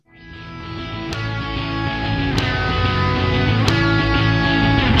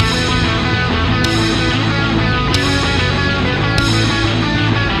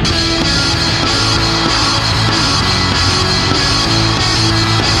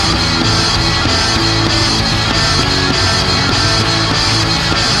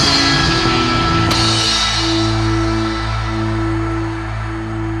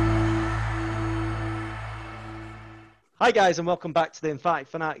Hi guys, and welcome back to the In Fact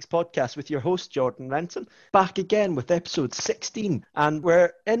Fanatics podcast with your host Jordan Renton. Back again with episode 16, and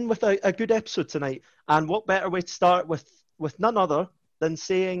we're in with a good episode tonight. And what better way to start with none other than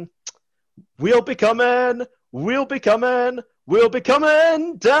saying, we'll be coming down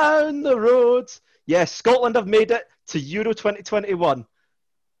the road. Yes, Scotland have made it to Euro 2021.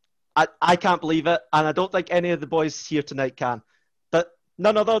 I can't believe it, and I don't think any of the boys here tonight can. But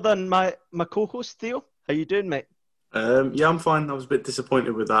none other than my co-host Theo. How you doing, mate? Yeah, I'm fine. I was a bit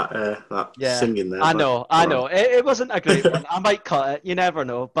disappointed with that singing there. I know. It wasn't a great one. I might cut it. You never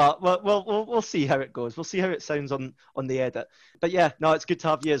know. But we'll see how it goes. We'll see how it sounds on the edit. But yeah, no, it's good to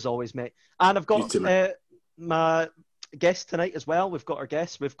have you as always, mate. And I've got my guest tonight as well. We've got our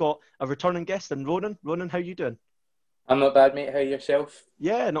guest. We've got a returning guest, and Ronan. Ronan, how you doing? I'm not bad, mate. How are yourself?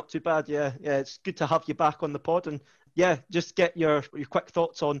 Yeah, not too bad. Yeah, it's good to have you back on the pod. And yeah, just get your quick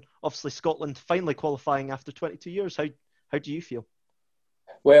thoughts on obviously Scotland finally qualifying after 22 years. How do you feel?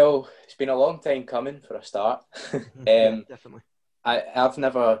 Well, it's been a long time coming for a start. Yeah, definitely.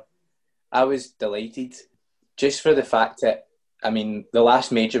 I was delighted just for the fact that, I mean, the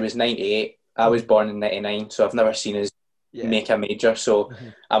last major was 98. I was born in 99, so I've never seen us make a major. So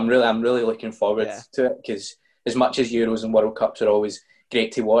I'm really looking forward to it, because as much as Euros and World Cups are always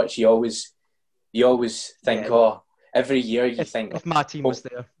great to watch, you always think, every year you think if my team was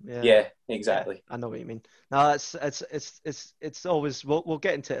there. Yeah, exactly. Yeah, I know what you mean. No, it's always we'll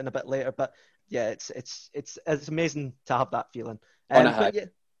get into it in a bit later, but yeah, it's amazing to have that feeling.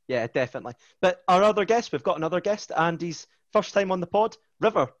 Yeah, definitely. But our other guest, we've got another guest, and he's first time on the pod.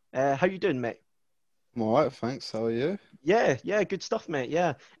 River, how you doing, mate? I'm all right, thanks. How are you? Yeah, good stuff, mate.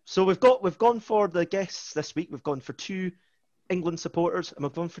 Yeah. So we've gone for the guests this week. We've gone for 2 England supporters, and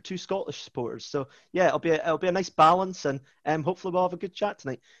we've gone for 2 Scottish supporters. So yeah, it'll be a nice balance, and hopefully we'll have a good chat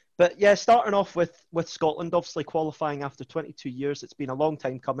tonight. But yeah, starting off with Scotland, obviously qualifying after 22 years. It's been a long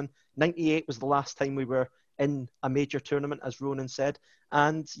time coming. 98 was the last time we were in a major tournament, as Ronan said.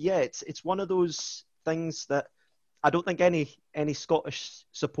 And yeah, it's one of those things that I don't think any Scottish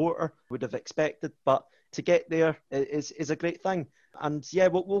supporter would have expected, but to get there is a great thing. And yeah,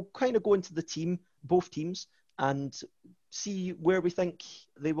 we'll kind of go into the team, both teams, and see where we think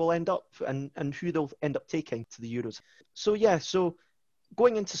they will end up and who they'll end up taking to the Euros. So yeah,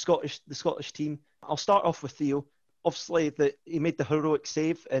 going into the Scottish team, I'll start off with Theo. Obviously, he made the heroic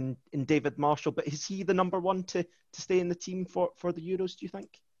save in David Marshall, but is he the number one to stay in the team for the Euros, do you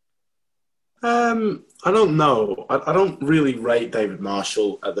think? I don't know. I don't really rate David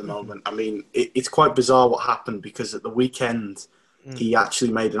Marshall at the moment. I mean, it's quite bizarre what happened, because at the weekend, he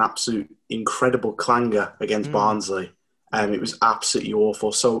actually made an absolute incredible clanger against Barnsley. It was absolutely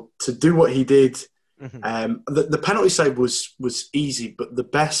awful. So to do what he did, the penalty save was easy, but the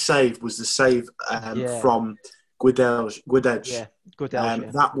best save was the save from Gudelj. Yeah,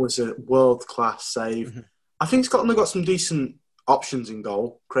 Gudelj. That was a world-class save. I think Scotland have got some decent options in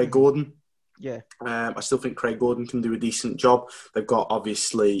goal. Craig Gordon. Yeah. I still think Craig Gordon can do a decent job. They've got,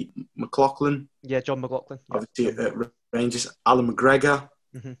 obviously, McLaughlin. Yeah, John McLaughlin. Obviously, at Rangers. Alan McGregor.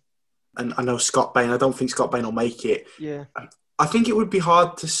 And I know Scott Bain. I don't think Scott Bain will make it. Yeah. I think it would be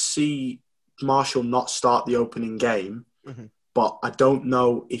hard to see Marshall not start the opening game, but I don't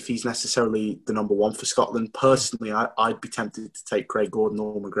know if he's necessarily the number one for Scotland. Personally, I'd be tempted to take Craig Gordon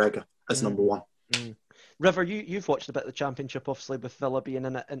or McGregor as number one. River, you've watched a bit of the Championship, obviously, with Villa being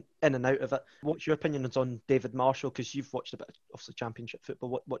in and out of it. What's your opinions on David Marshall? Because you've watched a bit of, obviously, Championship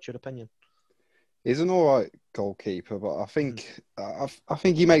football. What's your opinion? He's an all right goalkeeper, but I think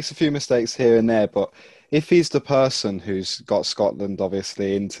he makes a few mistakes here and there. But if he's the person who's got Scotland,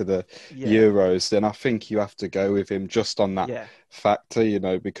 obviously, into the Euros, then I think you have to go with him just on that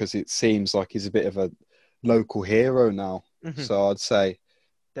factor, because it seems like he's a bit of a local hero now. So I'd say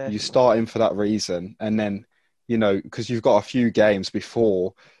you start him for that reason, and then, because you've got a few games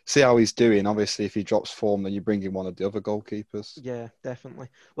before, see how he's doing. Obviously, if he drops form, then you bring in one of the other goalkeepers. Yeah, definitely.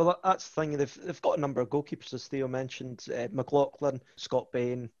 Well, that's the thing. They've got a number of goalkeepers, as Theo mentioned. McLaughlin, Scott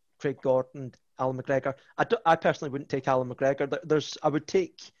Bain, Craig Gordon, Alan McGregor. I personally wouldn't take Alan McGregor.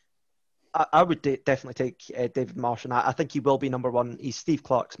 I would definitely take David Marshall. I think he will be number one. He's Steve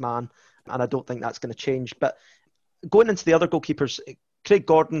Clarke's man, and I don't think that's going to change. But going into the other goalkeepers, Craig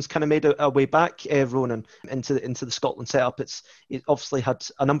Gordon's kind of made a way back, Ronan, into the Scotland setup. He obviously had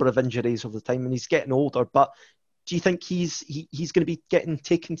a number of injuries over the time, and he's getting older. But do you think he's going to be getting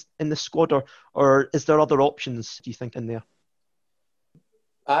taken in the squad, or is there other options, do you think, in there?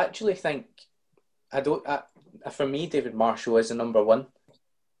 I actually think for me, David Marshall is the number one.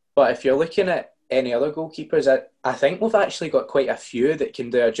 But if you're looking at any other goalkeepers, I think we've actually got quite a few that can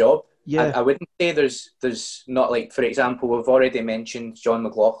do a job. Yeah. I wouldn't say there's not, like, for example, we've already mentioned John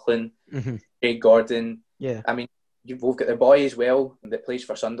McLaughlin, Craig Gordon. Yeah. I mean, we've got the boy as well that plays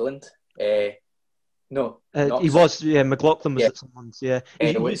for Sunderland. No, he was. Yeah, McLaughlin was at someone's. Yeah,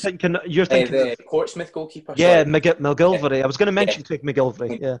 you're thinking the Portsmouth goalkeeper. Yeah, McGilvery. I was going to mention Craig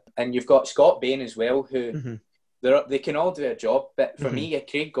McGilvery. Yeah, and you've got Scott Bain as well, who they can all do a job. But for me,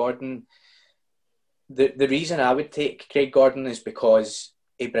 Craig Gordon, the reason I would take Craig Gordon is because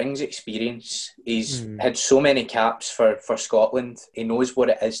he brings experience. He's had so many caps for Scotland. He knows what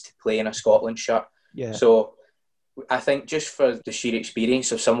it is to play in a Scotland shirt. Yeah. So I think just for the sheer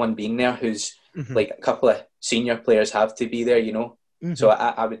experience of someone being there, who's like a couple of senior players have to be there, you know. So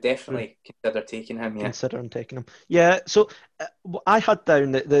I would definitely consider taking him. Yeah, considering taking him. Yeah. So I had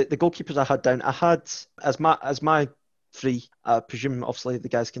down the goalkeepers. I had as my three. I presume obviously the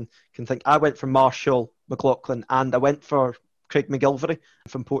guys can think. I went for Marshall, McLaughlin, and I went for Craig McGilvery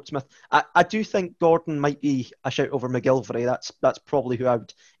from Portsmouth. I do think Gordon might be a shout over McGilvery. That's probably who I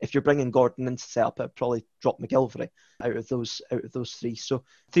would, if you're bringing Gordon into setup, I'd probably drop McGilvery out of those three. So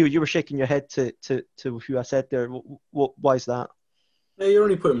Theo, you were shaking your head to who I said there. Why is that? Yeah, you're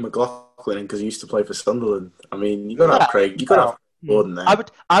only putting McLaughlin in because he used to play for Sunderland. I mean, you got to have Craig. You got to have Gordon there.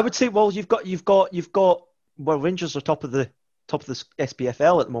 I would say, well, you've got well, Rangers are top of the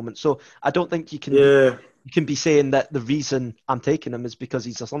SPFL at the moment, so I don't think you can. Yeah. You can be saying that the reason I'm taking him is because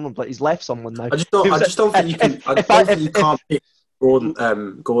he's a Sunderland player. He's left Sunderland now. I just don't think you can. I don't think you can't pick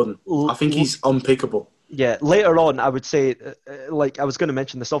Gordon. Gordon. I think he's unpickable. Yeah, later on, I would say, like I was going to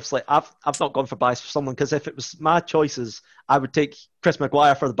mention this. Obviously, I've not gone for bias for someone because if it was my choices, I would take Chris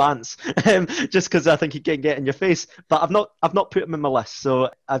Maguire for the Bants, just because I think he can get in your face. But I've not put him in my list,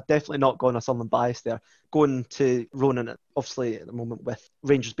 so I've definitely not gone a Sunderland bias there. Going to Ronan, obviously at the moment with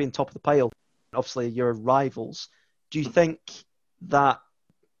Rangers being top of the pile, obviously your rivals. Do you think that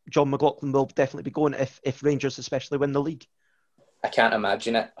John McLaughlin will definitely be going if Rangers especially win the league? I can't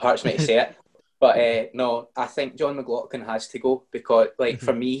imagine it. Hurts me to say it. But no, I think John McLaughlin has to go because,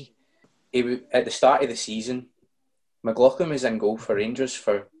 for me, at the start of the season, McLaughlin was in goal for Rangers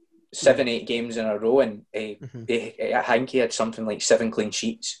for 7-8 games in a row, and I think he had something like 7 clean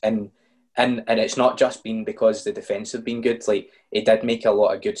sheets, and it's not just been because the defence have been good. Like, he did make a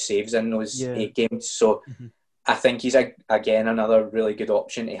lot of good saves in those 8 games, so I think he's again another really good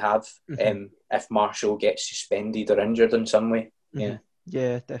option to have if Marshall gets suspended or injured in some way. Yeah,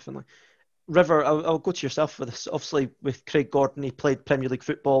 definitely. River, I'll go to yourself for this. Obviously, with Craig Gordon, he played Premier League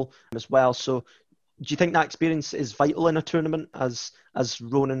football as well. So, do you think that experience is vital in a tournament, as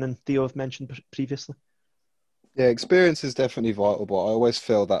Ronan and Theo have mentioned previously? Yeah, experience is definitely vital, but I always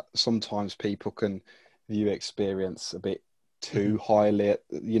feel that sometimes people can view experience a bit too highly.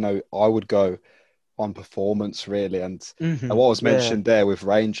 You know, I would go on performance, really. And what was mentioned there with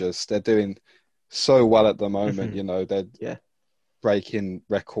Rangers, they're doing so well at the moment. You know, they're breaking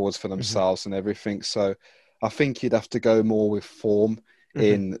records for themselves and everything. So I think you'd have to go more with form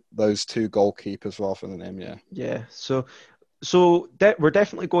in those 2 goalkeepers rather than him. Yeah. So we're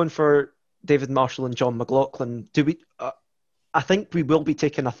definitely going for David Marshall and John McLaughlin. Do we? I think we will be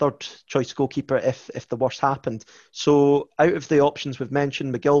taking a third choice goalkeeper if the worst happened. So out of the options we've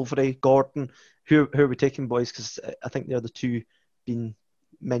mentioned, McGilvery, Gordon, who are we taking, boys? Because I think they're the 2 being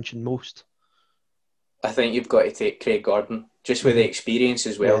mentioned most. I think you've got to take Craig Gordon, just with the experience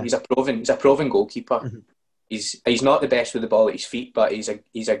as well. Yeah. He's a proven goalkeeper. He's not the best with the ball at his feet, but he's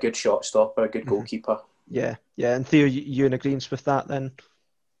a good shot stopper, a good goalkeeper. Yeah. And Theo, you in agreement with that then?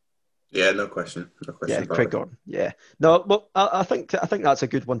 Yeah, no question. Yeah, Craig Gordon. Yeah. No, well, I think that's a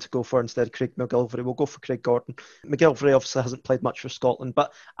good one to go for instead of Craig McGilvery. We'll go for Craig Gordon. McGilvery obviously hasn't played much for Scotland,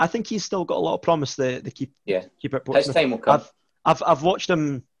 but I think he's still got a lot of promise. The keeper at Portsmouth. His time will come. I've watched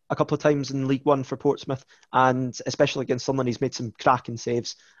him a couple of times in League One for Portsmouth, and especially against Sunderland, he's made some cracking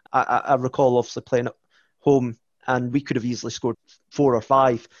saves. I recall obviously playing at home, and we could have easily scored 4 or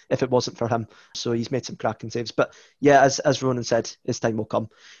 5 if it wasn't for him. So he's made some cracking saves. But yeah, as Ronan said, his time will come.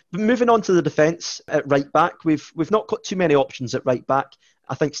 But moving on to the defence at right back, we've not got too many options at right back.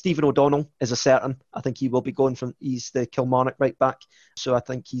 I think Stephen O'Donnell is a certain. I think he will be going from. He's the Kilmarnock right back, so I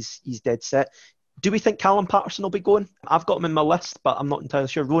think he's dead set. Do we think Callum Patterson will be going? I've got him in my list, but I'm not entirely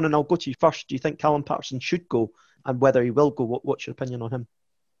sure. Ronan, I'll go to you first. Do you think Callum Patterson should go, and whether he will go? What's your opinion on him?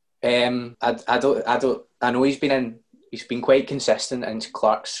 I don't. I know he's been quite consistent in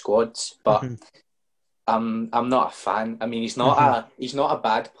Clark's squads, but I'm not a fan. I mean, he's not a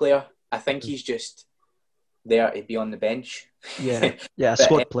bad player. I think he's just there to be on the bench. Yeah, a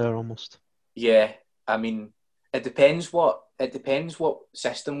squad player almost. Yeah, I mean, it depends what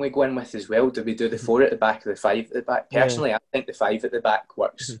system we go in with as well. Do we do the 4 at the back or the 5 at the back? Personally, I think the 5 at the back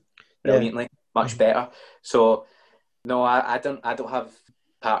works brilliantly, much better. So no, I don't have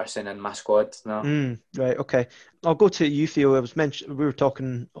Patterson in my squad. No. Right. Okay. I'll go to you, Theo. We were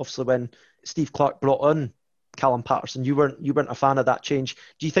talking obviously when Steve Clarke brought on Callum Patterson. You weren't a fan of that change.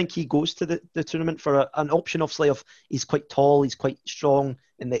 Do you think he goes to the tournament for an option? Obviously, of he's quite tall, he's quite strong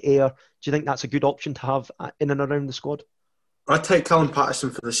in the air. Do you think that's a good option to have in and around the squad? I'd take Callum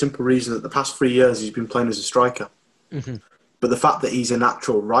Patterson for the simple reason that the past 3 years he's been playing as a striker. Mm-hmm. But the fact that he's a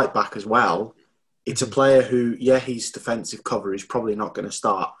natural right back as well, it's a player who, he's defensive cover. He's probably not going to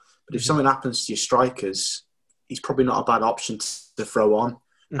start. But if something happens to your strikers, he's probably not a bad option to throw on.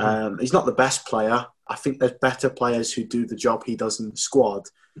 He's not the best player. I think there's better players who do the job he does in the squad.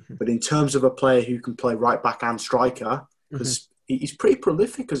 But in terms of a player who can play right back and striker, because he's pretty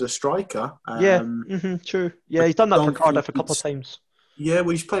prolific as a striker. True. Yeah, he's done that for Cardiff a couple of times. Yeah,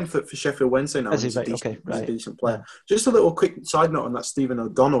 well, he's playing for Sheffield Wednesday now. He's a decent player. Just a little quick side note on that Stephen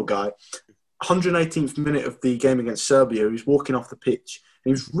O'Donnell guy. 118th minute of the game against Serbia, he was walking off the pitch and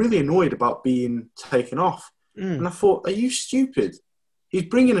he was really annoyed about being taken off. And I thought, are you stupid? He's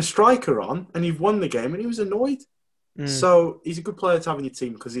bringing a striker on and you've won the game, and he was annoyed. So he's a good player to have in your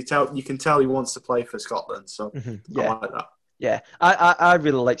team because you can tell he wants to play for Scotland. So I like that. Yeah, I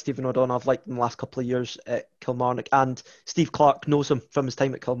really like Stephen O'Donnell. I've liked him the last couple of years at Kilmarnock, and Steve Clarke knows him from his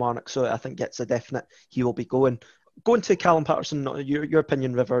time at Kilmarnock, so I think it's a definite he will be going. Going to Callum Patterson, your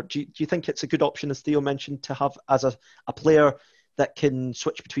opinion, River, do you think it's a good option, as Theo mentioned, to have as a player that can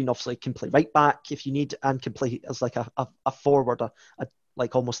switch between, obviously, can play right back if you need, and can play as like a forward,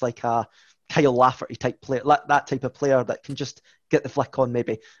 like almost like a Kyle Lafferty type player, that type of player that can just get the flick on,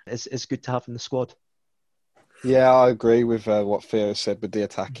 maybe, is good to have in the squad? Yeah, I agree with what Theo said with the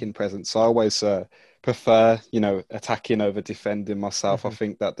attacking presence. I always prefer, attacking over defending myself. I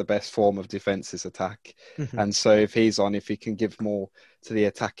think that the best form of defence is attack. And so if he can give more to the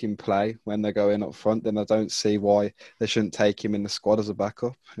attacking play when they're going up front, then I don't see why they shouldn't take him in the squad as a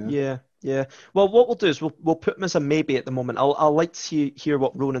backup. Yeah. Well, what we'll do is we'll put him as a maybe at the moment. I'll like to hear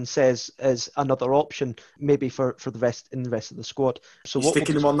what Ronan says as another option, maybe for the rest of the squad. So you're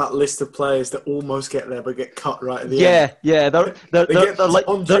sticking him on that list of players that almost get there but get cut right at the end. Yeah. They're like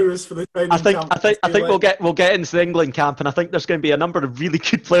Honduras for the training camp. I think we'll get into the England camp, and I think there's going to be a number of really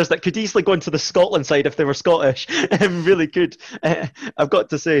good players that could easily go into the Scotland side if they were Scottish. Really good. I've got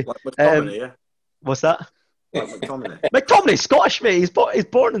to say. Like McTominay, yeah. What's that? Like McTominay. McTominay's Scottish, mate. He's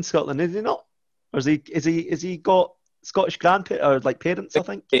born in Scotland, is he not? Or is he got Scottish grandparents or like parents? I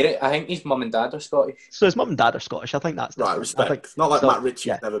think. I think his mum and dad are Scottish. So his mum and dad are Scottish. I think that's right. Respect. Not like so, Matt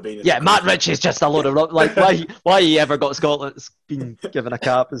Ritchie's never been. Matt Ritchie's just a load of like why he ever got Scotland's been given a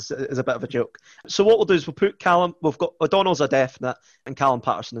cap is a bit of a joke. So what we'll do is we'll put Callum. We've got O'Donnell's a definite and Callum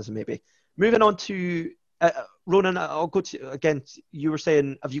Patterson is a maybe. Moving on to. Ronan, I'll go to again. You were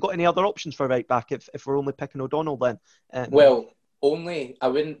saying, have you got any other options for right back if we're only picking O'Donnell then? Well, I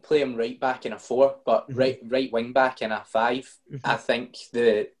wouldn't play him right back in a 4, but right wing back in a 5. I think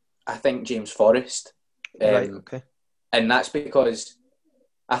James Forrest. Right. Okay. And that's because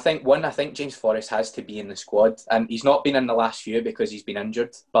I think James Forrest has to be in the squad, and he's not been in the last few because he's been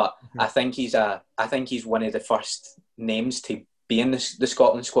injured. But I think he's one of the first names to be in the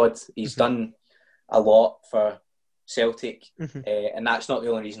Scotland squad. He's done a lot for Celtic, and that's not the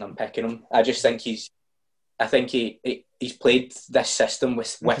only reason I'm picking him. I just think he's played this system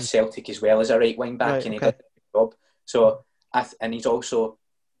with Celtic as well as a right wing back, and he did a good job. So, and he's also,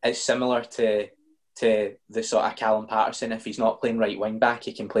 it's similar to the sort of Callum Patterson. If he's not playing right wing back,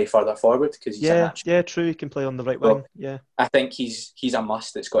 he can play further forward because he's true. He can play on the right wing. Yeah, I think he's a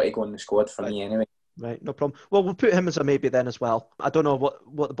must. That's got to go in the squad for me anyway. Right, no problem. Well, we'll put him as a maybe then as well. I don't know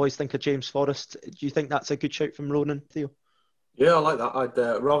what the boys think of James Forrest. Do you think that's a good shout from Ronan, Theo? Yeah, I like that.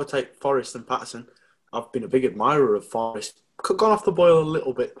 I'd rather take Forrest than Patterson. I've been a big admirer of Forrest. Gone off the boil a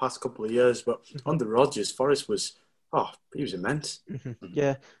little bit past couple of years, but under Rodgers, Forrest was he was immense.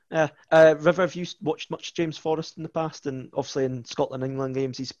 Yeah. River, have you watched much James Forrest in the past? And obviously in Scotland England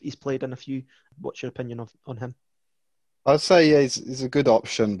games, he's played in a few. What's your opinion on him? I'd say he's a good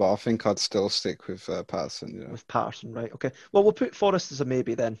option, but I think I'd still stick with Patterson. With Patterson, right? Okay. Well, we'll put Forrest as a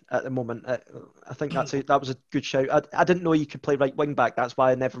maybe then at the moment. I think that was a good shout. I didn't know you could play right wing back. That's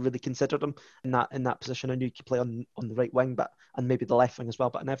why I never really considered him in that position. I knew you could play on the right wing, and maybe the left wing as well.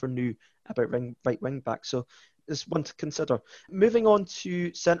 But I never knew about right wing back. So it's one to consider. Moving on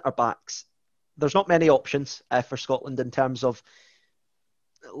to centre backs, there's not many options for Scotland in terms of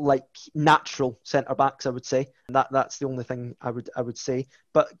like natural centre backs, I would say. That's the only thing I would say.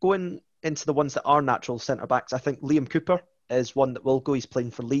 But going into the ones that are natural centre backs, I think Liam Cooper is one that will go. He's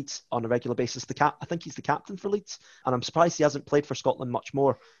playing for Leeds on a regular basis. I think he's the captain for Leeds, and I'm surprised he hasn't played for Scotland much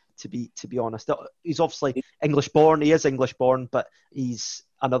more, to be honest. He's obviously English born. He is English born, but he's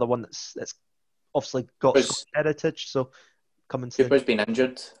another one that's obviously got Scottish heritage. So coming to Cooper's been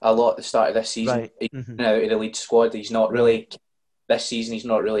injured a lot at the start of this season. Right. He's out of the lead squad. He's not really this season. He's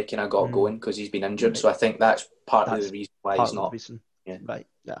not really kind of got going because he's been injured. Right. So I think that's part of the reason why he's not. Yeah. Right.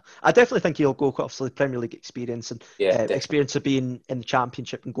 Yeah. I definitely think he'll go obviously Premier League experience and experience of being in the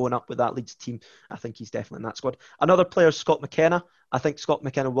Championship and going up with that Leeds team. I think he's definitely in that squad. Another player is Scott McKenna. I think Scott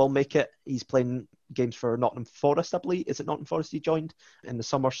McKenna will make it. He's playing games for Nottingham Forest, I believe. Is it Nottingham Forest he joined in the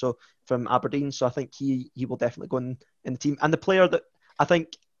summer? So from Aberdeen. So I think he will definitely go in the team. And the player that I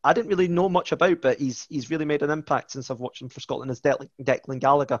think I didn't really know much about, but he's really made an impact since I've watched him for Scotland is Declan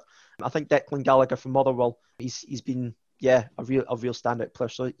Gallagher. I think Declan Gallagher from Motherwell, he's been a real standout player.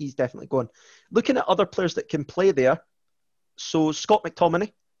 So he's definitely going. Looking at other players that can play there, so Scott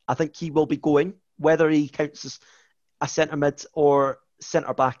McTominay, I think he will be going. Whether he counts as a centre mid or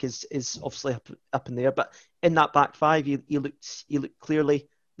centre back is obviously up in the air. But in that back five, he looked clearly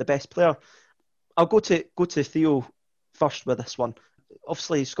the best player. I'll go to Theo first with this one.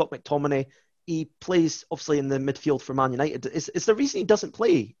 Obviously, Scott McTominay, he plays obviously in the midfield for Man United. Is the reason he doesn't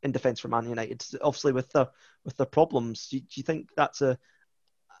play in defence for Man United? Obviously, with their problems, do you think that's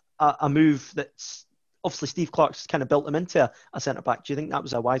a move that's obviously Steve Clarke's kind of built him into a centre back? Do you think that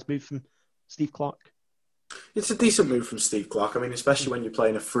was a wise move from Steve Clarke? It's a decent move from Steve Clarke. I mean, especially when you're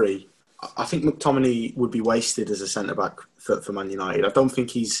playing a free. I think McTominay would be wasted as a centre back for Man United. I don't think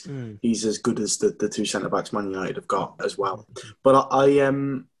he's as good as the two centre backs Man United have got as well. But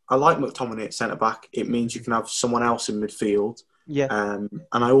I like McTominay at centre back. It means you can have someone else in midfield. Yeah. And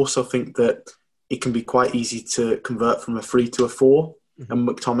I also think that it can be quite easy to convert from a 3 to a 4, and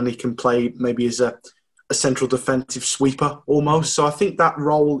McTominay can play maybe as a central defensive sweeper almost. So I think that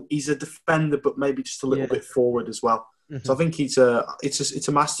role, he's a defender, but maybe just a little bit forward as well. So I think it's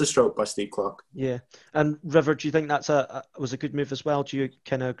a masterstroke by Steve Clarke. Yeah. And River, do you think that's was a good move as well? Do you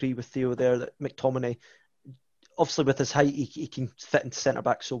kind of agree with Theo there that McTominay, obviously with his height, he can fit into centre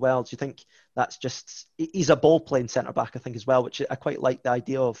back so well? Do you think that's just he's a ball playing centre back? I think as well, which I quite like the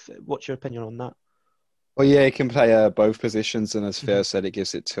idea of. What's your opinion on that? Well, yeah, he can play both positions, and as Theo said, it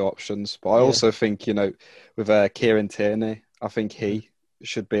gives it two options. But I also think, with Kieran Tierney, I think he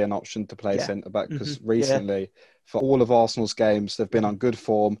should be an option to play centre back because recently, for all of Arsenal's games, they've been on good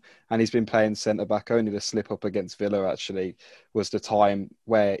form, and he's been playing centre back. Only the slip up against Villa actually was the time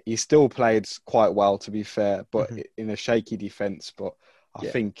where he still played quite well, to be fair, but in a shaky defence. But I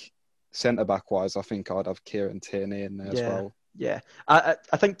think centre back wise, I think I'd have Kieran Tierney in there as well. Yeah, I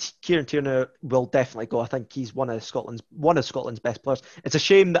think Kieran Tierney will definitely go. I think he's one of Scotland's best players. It's a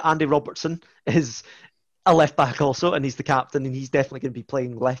shame that Andy Robertson is a left back also, and he's the captain, and he's definitely going to be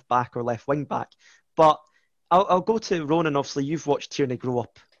playing left back or left wing back. But I'll go to Ronan. Obviously, you've watched Tierney grow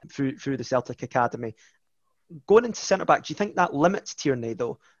up through the Celtic Academy. Going into centre back, do you think that limits Tierney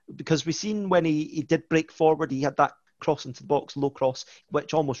though? Because we've seen when he did break forward, he had that cross into the box, low cross,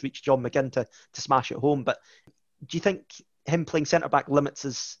 which almost reached John McGinn to smash it home. But do you think him playing centre back limits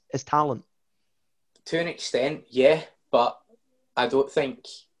his talent? To an extent, yeah, but I don't think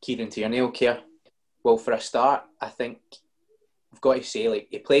Kieran Tierney will care. Well, for a start, I think I've got to say,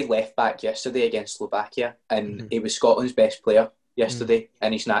 he played left back yesterday against Slovakia, and he was Scotland's best player yesterday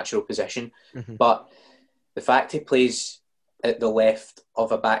in his natural position. But the fact he plays at the left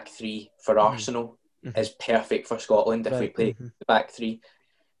of a back three for Arsenal is perfect for Scotland if we play the back three.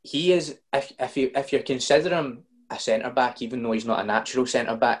 He is, if you're considering him a centre-back, even though he's not a natural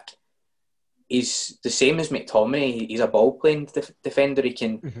centre-back, he's the same as McTominay. He's a ball-playing defender. He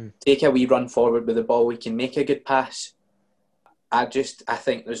can take a wee run forward with the ball. He can make a good pass. I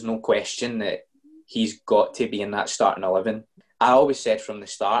think there's no question that he's got to be in that starting 11. I always said from the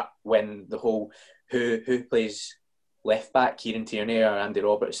start, when the whole who plays left-back, Kieran Tierney or Andy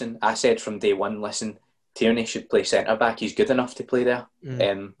Robertson, I said from day one, listen, Tierney should play centre-back. He's good enough to play there.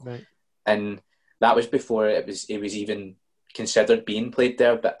 And that was before it was even considered being played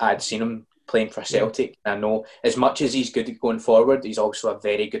there, but I'd seen him playing for Celtic. I know as much as he's good at going forward, he's also a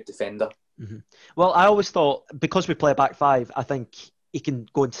very good defender. Well, I always thought, because we play a back five, I think he can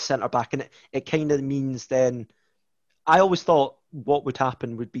go into centre-back, and it kind of means then, I always thought what would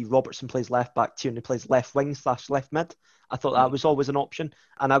happen would be Robertson plays left-back, Tierney plays left wing / left mid. I thought that was always an option,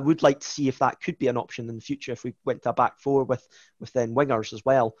 and I would like to see if that could be an option in the future if we went to a back four with then wingers as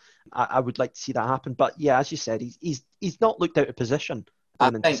well. I would like to see that happen. But yeah, as you said, he's not looked out of position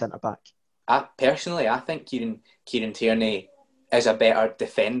going into centre-back. I think Kieran Tierney is a better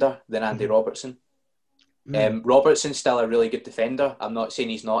defender than Andy Robertson. Robertson's still a really good defender. I'm not saying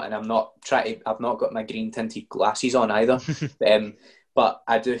he's not, and I've not got my green tinted glasses on either. But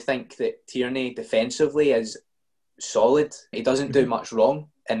I do think that Tierney defensively is solid. He doesn't do much wrong,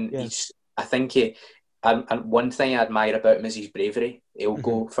 and and one thing I admire about him is his bravery. He'll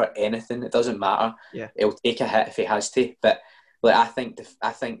go for anything. It doesn't matter. Yeah. He'll take a hit if he has to. But like I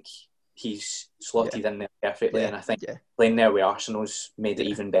think he's slotted in there perfectly, and I think playing there with Arsenal's made it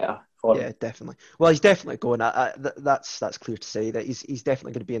even better for him. Yeah, definitely. Well, he's definitely going. That's clear to say that he's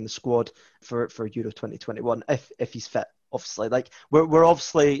definitely going to be in the squad for Euro 2021 if he's fit. Obviously, like we're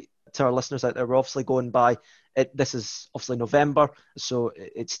obviously, to our listeners out there, we're obviously going by it. This is obviously November, so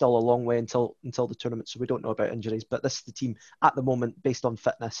it's still a long way until the tournament. So we don't know about injuries, but this is the team at the moment based on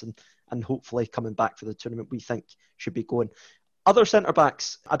fitness and hopefully coming back for the tournament. We think should be going. Other centre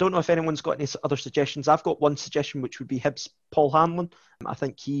backs, I don't know if anyone's got any other suggestions. I've got one suggestion, which would be Hibs' Paul Hanlon. I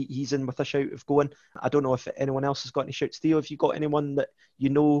think he's in with a shout of going. I don't know if anyone else has got any shouts. Theo, have you got anyone that you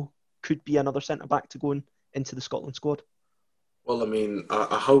know could be another centre back to go into the Scotland squad? Well, I mean,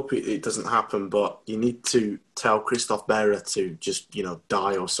 I hope it doesn't happen, but you need to tell Christophe Berra to just,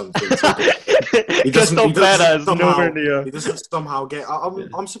 die or something. He doesn't somehow get.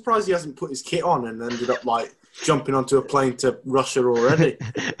 I'm surprised he hasn't put his kit on and ended up like jumping onto a plane to Russia already.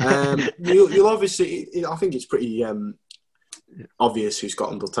 You'll obviously. I think it's pretty obvious who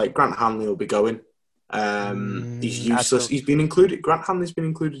Scotland will take. Grant Hanley will be going. He's useless. He's been included. Grant Hanley's been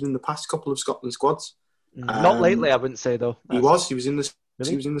included in the past couple of Scotland squads. Not lately, I wouldn't say though. He was in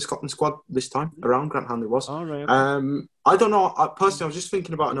the Scotland squad this time around. Grant Hanley was. Oh, right, okay. I don't know. Personally, I was just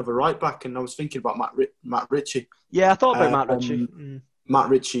thinking about another right back, and I was thinking about Matt Ritchie. Yeah, I thought about Matt Ritchie. Matt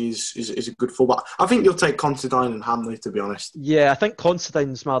Ritchie is a good fullback. I think you'll take Considine and Hanley, to be honest. Yeah, I think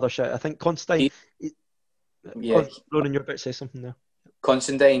Considine's my other shout. I think Considine. Ronan, you're about to say something there.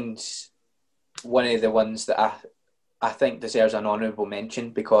 Considine's one of the ones that I think deserves an honourable mention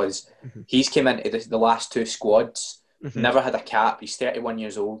because he's came into the last two squads, never had a cap. He's 31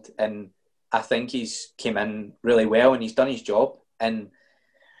 years old, and I think he's came in really well and he's done his job. And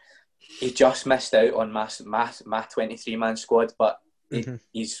he just missed out on my 23-man squad, but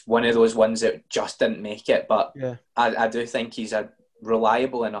he's one of those ones that just didn't make it. But I do think he's a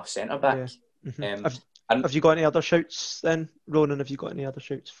reliable enough centre back. Yeah. Have you got any other shouts then, Ronan? Have you got any other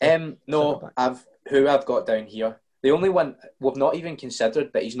shouts? No, who I've got down here. The only one we've not even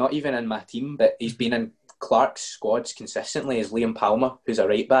considered, but he's not even in my team, but he's been in Clark's squads consistently, is Liam Palmer, who's a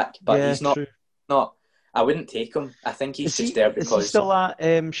right back. But he's not. I wouldn't take him. I think he's just there because... Is he still at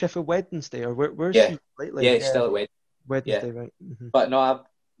Sheffield Wednesday? Or where's he lately? Yeah, he's still at Wednesday, right. But no,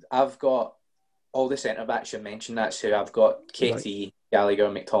 I've got all the centre-backs you mentioned. That's who I've got. KT, Gallagher,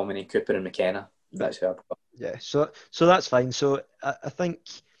 McTominay, Cooper and McKenna. That's who I've got. Yeah, so that's fine. So I think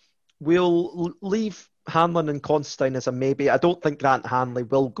we'll leave Hanlon and Considine as a maybe. I don't think Grant Hanley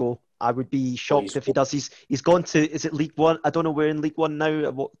will go. I would be shocked if he does. He's gone to, is it League One? I don't know where in League One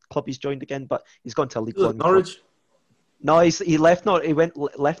now, what club he's joined again, but he's gone to a League One. Norwich? Club. No, he left Norwich. He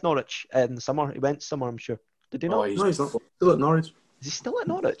left Norwich in the summer. He went somewhere, I'm sure. Did he not? No, he's not. Still at Norwich. Is he still at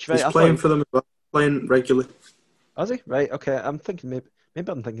Norwich? Right, he's playing for them as well. Playing regularly. Is he? Right, okay. I'm thinking maybe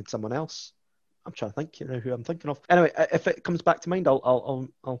I'm thinking someone else. I'm trying to think, who I'm thinking of. Anyway, if it comes back to mind, I'll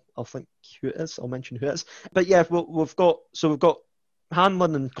think who it is. I'll mention who it is. But yeah, we've got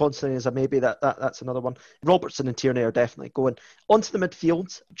Hanlon and Considine as a maybe. That's another one. Robertson and Tierney are definitely going. Onto the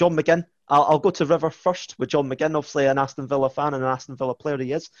midfield, John McGinn. I'll go to River first with John McGinn. Obviously, an Aston Villa fan and an Aston Villa player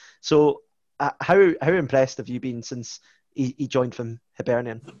he is. So, how impressed have you been since he joined from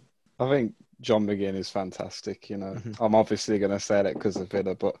Hibernian? I think John McGinn is fantastic. I'm obviously going to say that because of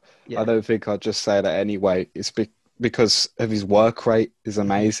Villa, but I don't think I'd just say that anyway. It's because of his work rate is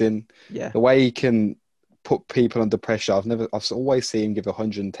amazing. Yeah, the way he can put people under pressure. I've always seen him give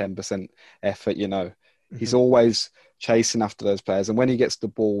 110% effort. He's always chasing after those players, and when he gets the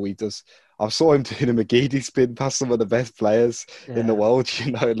ball, he does. I saw him doing a McGeady spin past some of the best players in the world.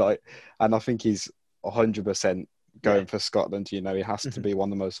 And I think he's 100%. Going for Scotland, he has to be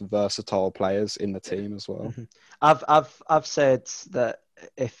one of the most versatile players in the team as well. I've said that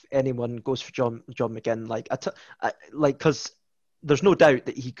if anyone goes for John McGinn, because there's no doubt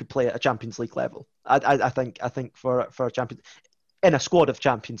that he could play at a Champions League level. I think for a champion in a squad of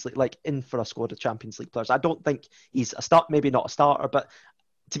Champions League, for a squad of Champions League players, I don't think he's a start. Maybe not a starter, but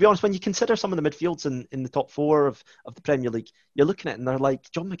to be honest, when you consider some of the midfields in the top four of the Premier League, you're looking at it and they're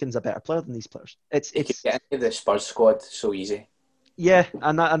like, John McGinn's a better player than these players. It's get into the Spurs squad so easy. Yeah,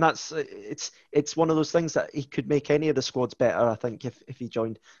 and that's it's one of those things that he could make any of the squads better. I think if he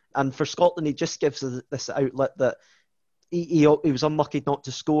joined, and for Scotland, he just gives this outlet that he was unlucky not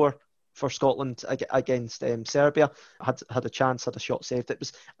to score for Scotland against Serbia. Had a chance, had a shot saved. It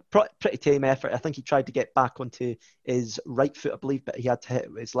was pretty tame effort. I think he tried to get back onto his right foot, I believe, but he had to hit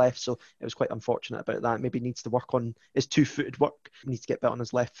it with his left, so it was quite unfortunate about that. Maybe he needs to work on his two-footed work. He needs to get better on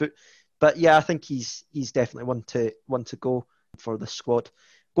his left foot. But yeah, I think he's definitely one to go for the squad.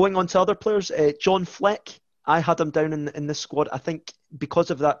 Going on to other players, John Fleck. I had him down in this squad. I think because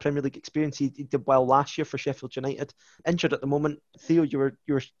of that Premier League experience, he did well last year for Sheffield United. Injured at the moment. Theo, you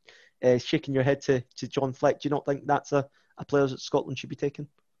were shaking your head to John Fleck. Do you not think that's a player that Scotland should be taking?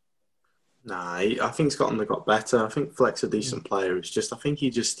 Nah, I think Scotland have got better. I think Fleck's a decent player. It's just, I think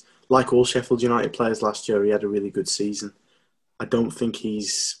he just, like all Sheffield United players last year, he had a really good season. I don't think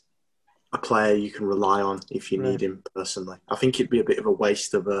he's a player you can rely on if you need him, personally. I think it'd be a bit of a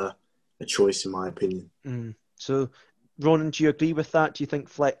waste of a choice, in my opinion. So, Ronan, do you agree with that? Do you think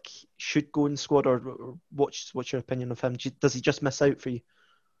Fleck should go in the squad, or what's your opinion of him? Does he just miss out for you?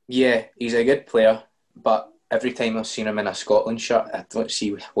 Yeah, he's a good player, but every time I've seen him in a Scotland shirt, I don't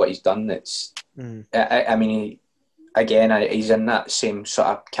see what he's done. It's, I mean, he's in that same sort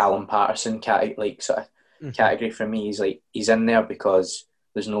of Callum Patterson category for me. He's in there because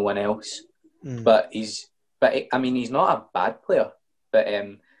there's no one else. But he's not a bad player. But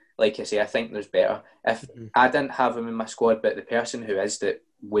like I say, I think there's better. If I didn't have him in my squad, but the person who is that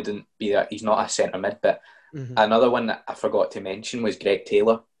wouldn't be that. He's not a centre mid. But another one that I forgot to mention was Greg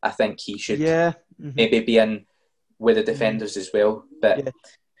Taylor. I think he should maybe be in with the defenders as well. But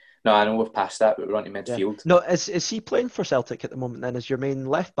no, I know we've passed that, but we're on to midfield. No, is he playing for Celtic at the moment then? Is your main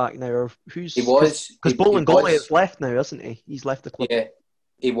left back now, or who's? He was, because Bolingoli is left now, isn't he? He's left the club. Yeah,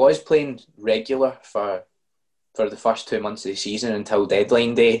 he was playing regular for the first 2 months of the season until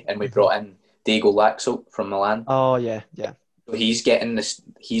deadline day, and we brought in Diego Laxalt from Milan. Oh yeah. So he's getting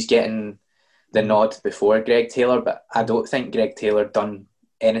the nod before Greg Taylor, but I don't think Greg Taylor done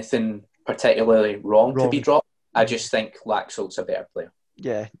anything particularly wrong to be dropped. I just think Laxalt's a better player.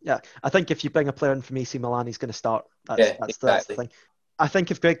 Yeah. I think if you bring a player in from AC Milan, he's going to start. That's the thing. I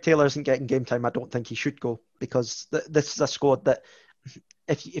think if Greg Taylor isn't getting game time, I don't think he should go, because this is a squad that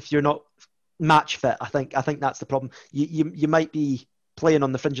if you're not match fit, I think that's the problem. You might be playing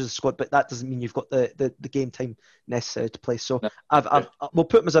on the fringes of the squad, but that doesn't mean you've got the game time necessary to play. So we'll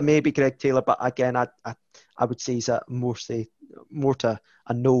put him as a maybe, Greg Taylor, but again, I would say he's more to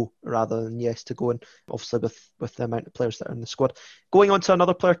a no rather than yes to go in, obviously with the amount of players that are in the squad. Going on to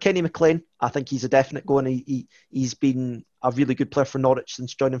another player, Kenny McLean. I think he's a definite go, and he's been a really good player for Norwich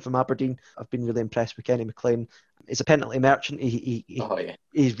since joining from Aberdeen. I've been really impressed with Kenny McLean. He's a penalty merchant.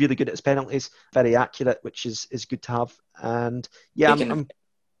 He's really good at his penalties, very accurate, which is good to have. And yeah,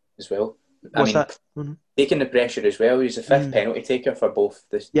 as well. Taking the pressure as well. He's the fifth penalty taker for both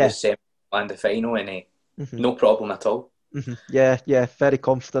the semi and the final, and no problem at all. Yeah, very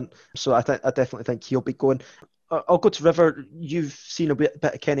confident. So I definitely think he'll be going. I'll go to River. You've seen a bit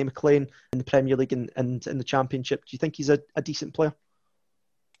of Kenny McLean in the Premier League and in the Championship. Do you think he's a decent player?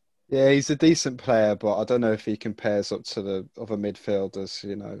 Yeah, he's a decent player, but I don't know if he compares up to the other midfielders,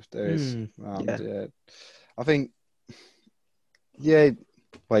 there is around. I think,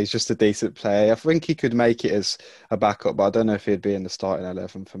 well, he's just a decent player. I think he could make it as a backup, but I don't know if he'd be in the starting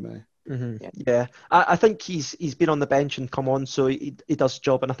 11 for me. Yeah, I think he's been on the bench and come on, so he does the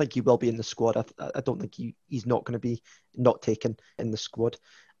job, and I think he will be in the squad. I don't think he's not going to be not taken in the squad.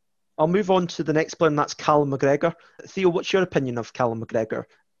 I'll move on to the next player, and that's Callum McGregor. Theo, what's your opinion of Callum McGregor?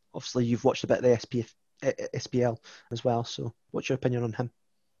 Obviously, you've watched a bit of the SPL as well, so what's your opinion on him?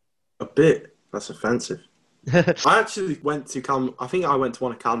 A bit. That's offensive. I actually went to I think I went to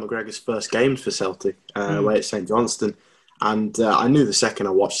one of Callum McGregor's first games for Celtic, away at St Johnstone. And I knew the second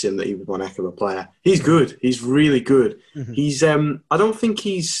I watched him that he was one heck of a player. He's good. He's really good. He's. I don't think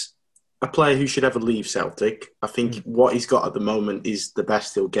he's a player who should ever leave Celtic. I think what he's got at the moment is the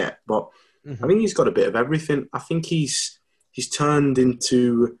best he'll get. But I think he's got a bit of everything. I think he's turned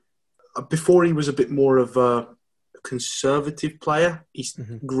into. Before he was a bit more of a conservative player. He's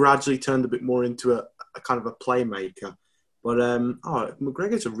gradually turned a bit more into a kind of a playmaker. But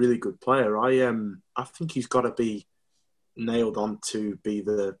McGregor's a really good player. I think he's got to be nailed on to be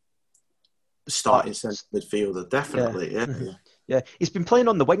the starting centre midfielder, definitely. Yeah. He's been playing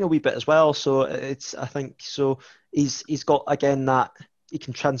on the wing a wee bit as well, so he's got again that he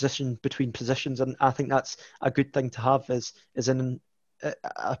can transition between positions, and I think that's a good thing to have is in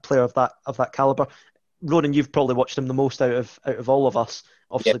a player of that caliber. Ronan, you've probably watched him the most out of all of us,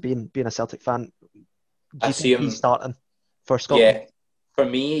 obviously being a Celtic fan. Do you think he's starting for Scotland? Yeah, for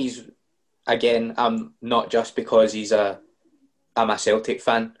me, I'm not just because I'm a Celtic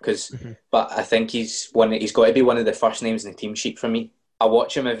fan, but I think he's got to be one of the first names in the team sheet for me. I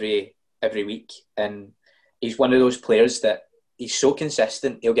watch him every every week, and he's one of those players that he's so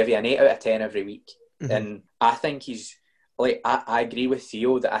consistent. He'll give you an 8 out of 10 every week, and I think he's like I agree with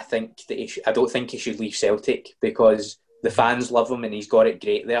Theo that I think that I don't think he should leave Celtic because the fans love him and he's got it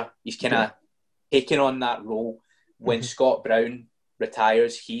great there. He's kind of taken on that role. When Scott Brown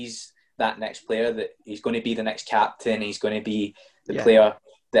retires, he's that next player that he's going to be the next captain. He's going to be the player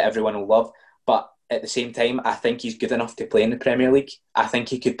that everyone will love. But at the same time, I think he's good enough to play in the Premier League. I think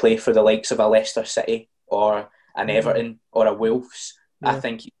he could play for the likes of a Leicester City or an Everton or a Wolves. I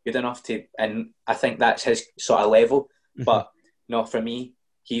think he's good enough to, and I think that's his sort of level. But no, for me,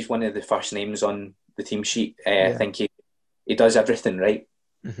 he's one of the first names on the team sheet. I think he does everything right.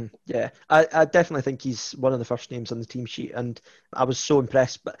 Yeah, I definitely think he's one of the first names on the team sheet, and I was so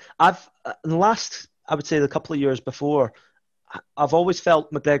impressed. But in the last, I would say, the couple of years before, I've always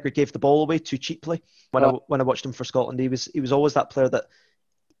felt McGregor gave the ball away too cheaply. When I watched him for Scotland, he was always that player that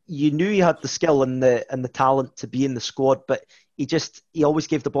you knew he had the skill and the talent to be in the squad, but he always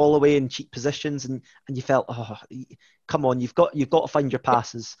gave the ball away in cheap positions, and you felt, come on, you've got to find your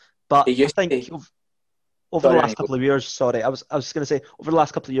passes. But I think over the last couple of years, I was going to say, over the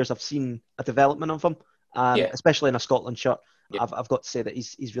last couple of years, I've seen a development of him, especially in a Scotland shirt. Yeah. I've got to say that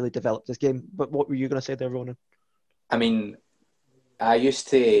he's really developed his game. But what were you going to say there, Ronan? I mean, I used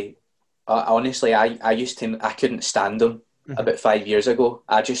to, honestly, I couldn't stand him about 5 years ago.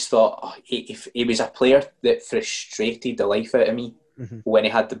 I just thought he was a player that frustrated the life out of me when he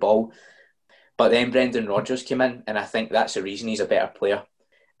had the ball. But then Brendan Rodgers came in, and I think that's the reason he's a better player.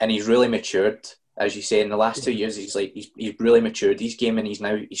 And he's really matured. As you say, in the last 2 years, he's really matured his game, and he's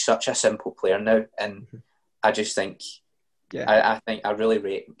such a simple player now. And I just think, I really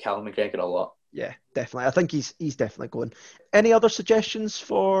rate Callum McGregor a lot. Yeah, definitely. I think he's definitely going. Any other suggestions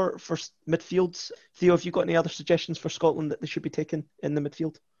for midfields? Theo, have you got any other suggestions for Scotland that they should be taking in the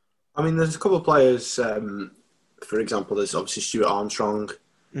midfield? I mean, there's a couple of players. For example, there's obviously Stuart Armstrong.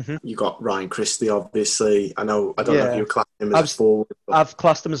 You got Ryan Christie, obviously. I don't know if you're classing him as a forward. I've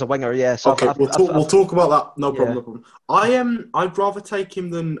classed him as a winger, yeah. So okay, we'll talk about that. No problem. I'd rather take him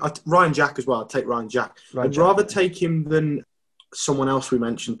than Ryan Jack as well. I'd take Ryan Jack. I'd rather take him than someone else we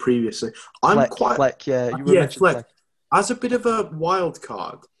mentioned previously. Fleck, Fleck. As a bit of a wild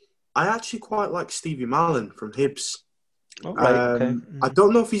card, I actually quite like Stevie Malin from Hibs. Oh, right, okay. I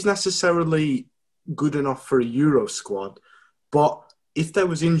don't know if he's necessarily good enough for a Euro squad, but if there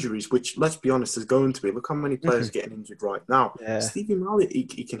was injuries, which, let's be honest, there's going to be. Look how many players are getting injured right now. Yeah. Stevie Malin, he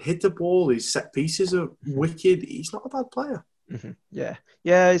can hit the ball. His set pieces are wicked. He's not a bad player. Yeah,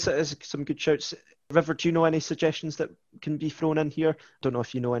 it's some good shouts. River, do you know any suggestions that can be thrown in here? Don't know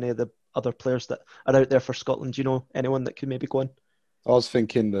if you know any of the other players that are out there for Scotland. Do you know anyone that could maybe go in? I was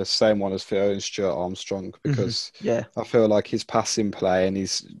thinking the same one as Theo and Stuart Armstrong because I feel like his passing play and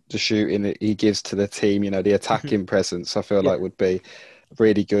the shooting that he gives to the team, the attacking presence, I feel like would be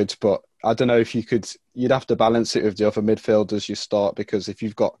really good. But I don't know if you'd have to balance it with the other midfielders you start, because if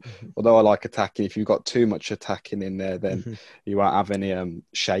you've got, although I like attacking, if you've got too much attacking in there, then you won't have any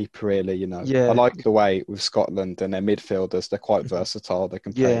shape really, I like the way with Scotland and their midfielders, they're quite versatile. They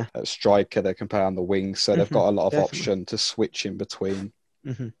can play at striker, they can play on the wings, so they've got a lot of option to switch in between.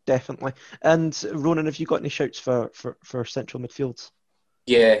 Definitely. And Ronan, have you got any shouts for central midfields?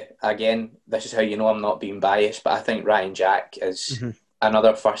 Yeah, again, this is how you know I'm not being biased, but I think Ryan Jack is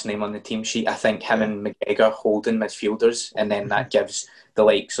another first name on the team sheet. I think him and McGregor holding midfielders, and then that gives the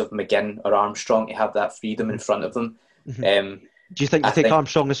likes of McGinn or Armstrong to have that freedom in front of them. Do you think you take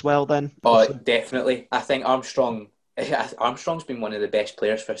Armstrong as well then? Oh, definitely. I think Armstrong's been one of the best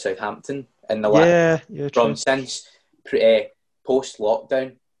players for Southampton in the since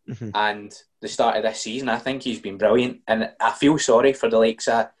post-lockdown and the start of this season. I think he's been brilliant, and I feel sorry for the likes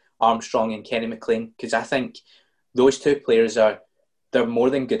of Armstrong and Kenny McLean, because I think those two players they're more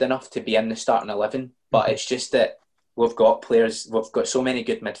than good enough to be in the starting 11, but it's just that we've got so many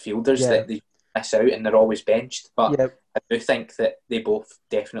good midfielders that they miss out and they're always benched. But I do think that they both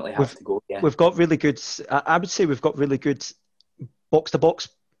definitely have to go. Yeah. We've got really good, I would say we've got really good box-to-box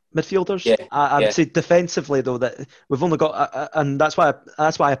midfielders. Yeah. I would say defensively though, that we've only got, and that's why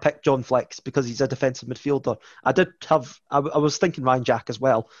I picked John Flex, because he's a defensive midfielder. I was thinking Ryan Jack as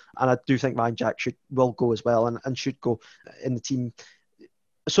well, and I do think Ryan Jack will go as well and should go in the team.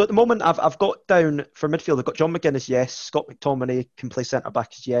 So at the moment, I've got down for midfield. I've got John McGinn as yes, Scott McTominay can play centre back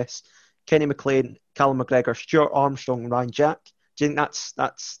as yes, Kenny McLean, Callum McGregor, Stuart Armstrong, Ryan Jack. Do you think that's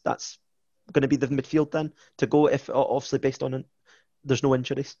going to be the midfield then to go, if obviously based on there's no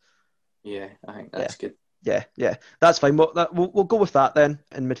injuries? Yeah, I think that's good. Yeah, that's fine. We'll go with that then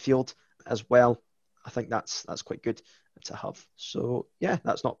in midfield as well. I think that's quite good to have. So yeah,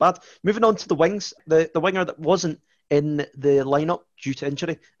 that's not bad. Moving on to the wings, the winger that wasn't in the lineup due to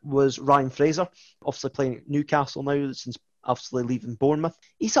injury was Ryan Fraser, obviously playing at Newcastle now since obviously leaving Bournemouth.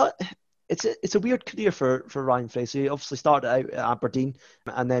 It's a weird career for Ryan Fraser. He obviously started out at Aberdeen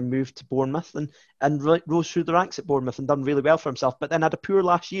and then moved to Bournemouth and rose through the ranks at Bournemouth and done really well for himself, but then had a poor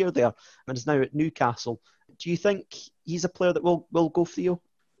last year there and is now at Newcastle. Do you think he's a player that will go, Theo?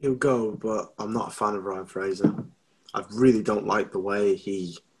 He'll go, but I'm not a fan of Ryan Fraser. I really don't like the way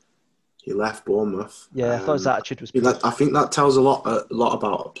he left Bournemouth. Yeah, I thought his attitude was poor. I think that tells a lot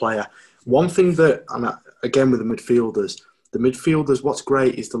about a player. One thing that, and again with the midfielders, what's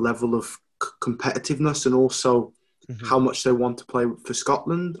great is the level of competitiveness and also how much they want to play for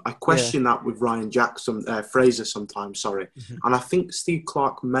Scotland. I question that with Ryan Fraser sometimes, and I think Steve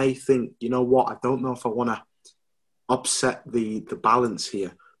Clarke may think, you know what, I don't know if I want to upset the balance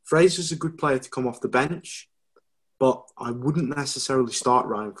here. Fraser's a good player to come off the bench, but I wouldn't necessarily start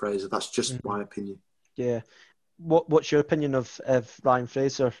Ryan Fraser. That's just my opinion. Yeah. What's your opinion of Ryan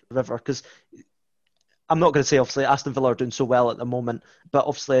Fraser, River? Because I'm not going to say, obviously, Aston Villa are doing so well at the moment, but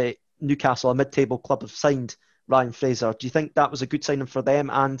obviously Newcastle, a mid-table club, have signed Ryan Fraser. Do you think that was a good signing for them?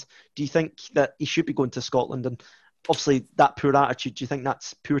 And do you think that he should be going to Scotland? And obviously that poor attitude, do you think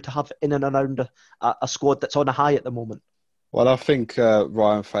that's poor to have in and around a squad that's on a high at the moment? Well, I think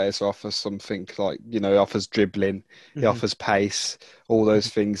Ryan Fraser offers something like, he offers dribbling, he offers pace, all those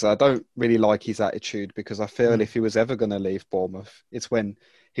things. I don't really like his attitude because I feel if he was ever going to leave Bournemouth, it's when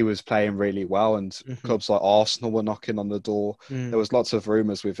he was playing really well and clubs like Arsenal were knocking on the door. There was lots of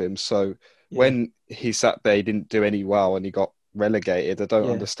rumours with him. So when he sat there, he didn't do any well and he got relegated. I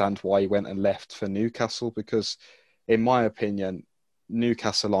don't understand why he went and left for Newcastle because, in my opinion,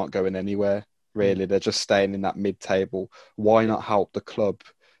 Newcastle aren't going anywhere. Really, they're just staying in that mid-table. Why not help the club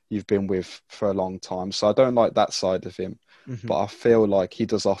you've been with for a long time? So I don't like that side of him, but I feel like he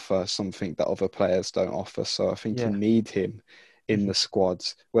does offer something that other players don't offer. So I think you need him in the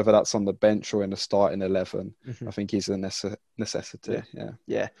squads, whether that's on the bench or in the starting 11. I think he's a necessity.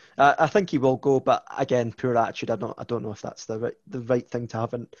 Yeah. I think he will go, but again, poor attitude. I don't know if that's the right thing to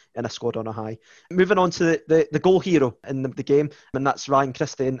have in a squad on a high. Moving on to the goal hero in the game, and that's Ryan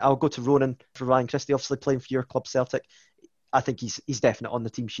Christie. And I'll go to Ronan for Ryan Christie, obviously playing for your club Celtic. I think he's definite on the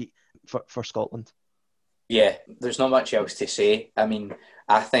team sheet for Scotland. Yeah, there's not much else to say. I mean,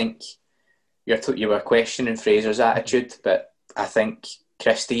 I think you were questioning Fraser's attitude, but I think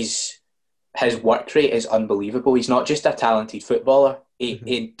Christie's work rate is unbelievable. He's not just a talented footballer.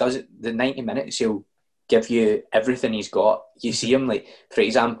 He does it. The 90 minutes, he'll give you everything he's got. You see him, like, for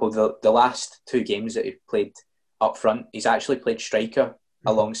example, the last 2 games that he played up front, he's actually played striker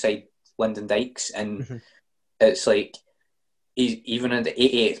alongside Lyndon Dykes, and it's like he's even in the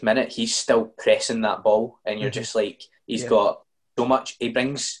 88th minute, he's still pressing that ball, and you're just like, he's got so much.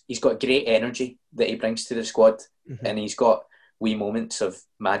 He's got great energy that he brings to the squad, and he's got wee moments of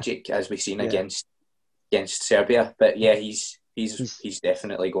magic as we've seen against Serbia. But yeah, he's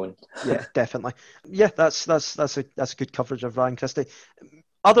definitely going. Yeah, definitely. Yeah, that's a good coverage of Ryan Christie.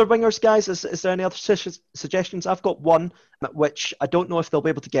 Other wingers, guys, is there any other suggestions? I've got one, which I don't know if they'll be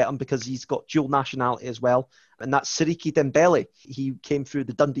able to get him because he's got dual nationality as well, and that's Siriki Dembele. He came through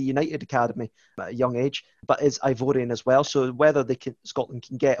the Dundee United Academy at a young age, but is Ivorian as well, so whether Scotland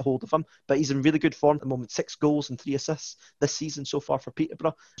can get hold of him, but he's in really good form at the moment, 6 goals and 3 assists this season so far for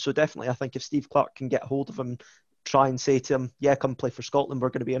Peterborough, so definitely I think if Steve Clarke can get hold of him, try and say to him, yeah, come play for Scotland, we're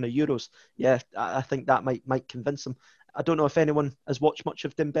going to be in the Euros, yeah, I think that might convince him. I don't know if anyone has watched much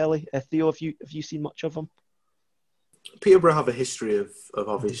of Dembele. Theo, have you seen much of him? Peterborough have a history of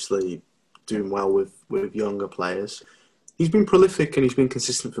obviously doing well with younger players. He's been prolific and he's been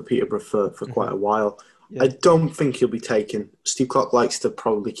consistent for Peterborough for quite a while. Yeah. I don't think he'll be taken. Steve Clarke likes to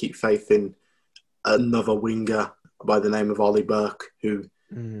probably keep faith in another winger by the name of Ollie Burke, who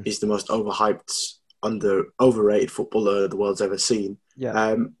is the most overhyped, overrated footballer the world's ever seen.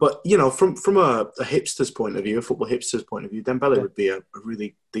 Yeah. But from a hipster's point of view, a football hipster's point of view, Dembele would be a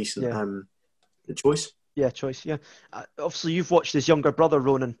really decent choice. Yeah, choice. Yeah. Obviously, you've watched his younger brother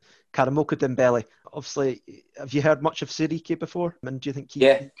Ronan Karamoko Dembele. Obviously, have you heard much of Siriki before? And do you think he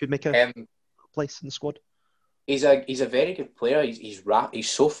could make a place in the squad? He's a very good player.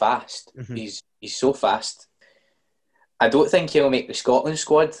 He's so fast. He's so fast. I don't think he'll make the Scotland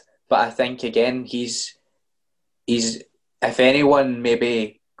squad, but I think again he's if anyone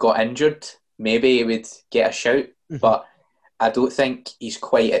maybe got injured, maybe he would get a shout. But I don't think he's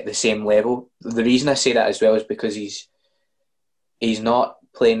quite at the same level. The reason I say that as well is because he's not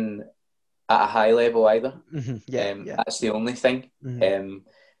playing at a high level either. That's the only thing.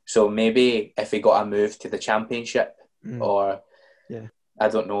 So maybe if he got a move to the Championship or I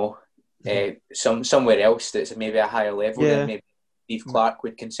don't know, somewhere else that's maybe a higher level, then maybe Steve Clarke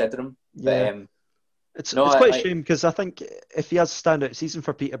would consider him. But it's quite a shame because I think if he has a standout season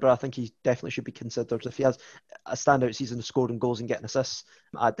for Peterborough, I think he definitely should be considered. If he has a standout season of scoring goals and getting assists,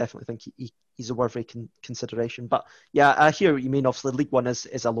 I definitely think he's a worthy consideration. But yeah, I hear what you mean. Obviously, League One is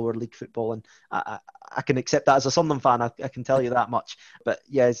a lower league football, and I can accept that as a Sunderland fan. I can tell you that much. But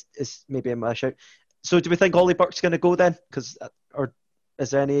yeah, it's maybe a shout. So do we think Ollie Burke's going to go then? Or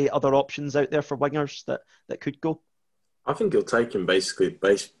is there any other options out there for wingers that could go? I think he'll take him basically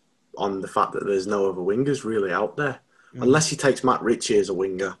based on the fact that there's no other wingers really out there, unless he takes Matt Ritchie as a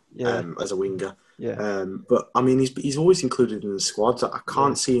winger. But I mean, he's always included in the squads. I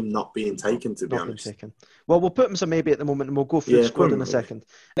can't see him not being taken, to be honest. Well, we'll put him as a maybe at the moment, and we'll go through the squad in a second.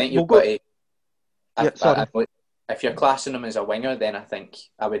 I think you've got to, if you're classing him as a winger, then I think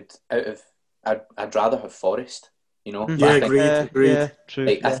I'd rather have Forrest. You know, agreed. Yeah,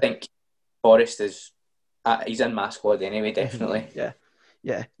 true. I think Forrest is he's in my squad anyway, definitely. Yeah.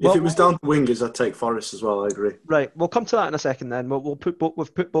 If it was down to wingers, I'd take Forrest as well. I agree. Right, we'll come to that in a second. Then we've put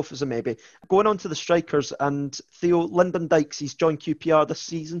both as a maybe. Going on to the strikers, and Theo Lyndon Dykes, he's joined QPR this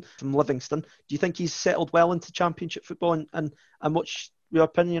season from Livingston. Do you think he's settled well into Championship football, and what's your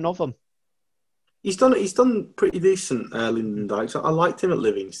opinion of him? He's done pretty decent, Lyndon Dykes. I liked him at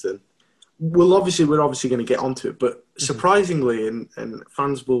Livingston. We're obviously going to get onto it, but surprisingly, and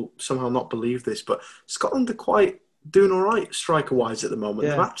fans will somehow not believe this, but Scotland are quite doing all right striker-wise at the moment.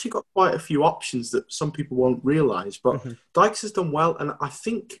 They've actually got quite a few options that some people won't realise, but Dykes has done well, and I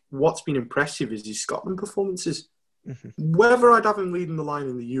think what's been impressive is his Scotland performances. Whether I'd have him leading the line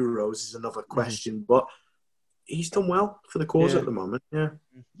in the Euros is another question, but he's done well for the cause at the moment.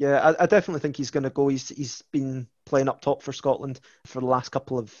 Yeah, I definitely think he's going to go. He's been playing up top for Scotland for the last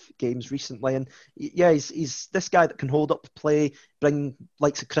couple of games recently, and he's this guy that can hold up play, bring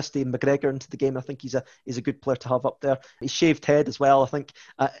likes of Christie and McGregor into the game. I think he's a good player to have up there. His shaved head as well. I think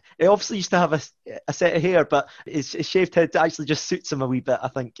he obviously used to have a set of hair, but his shaved head actually just suits him a wee bit, I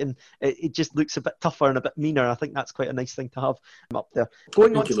think, and it just looks a bit tougher and a bit meaner. I think that's quite a nice thing to have him up there. I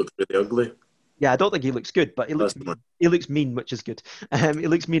think he looks really ugly. Yeah, I don't think he looks good, but he looks mean, which is good. He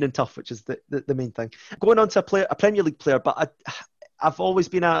looks mean and tough, which is the main thing. Going on to a Premier League player, but I've always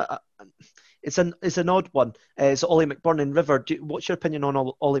been it's an odd one. It's Ollie McBurnie River. What's your opinion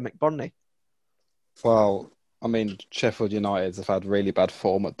on Ollie McBurnie? Well, I mean, Sheffield United have had really bad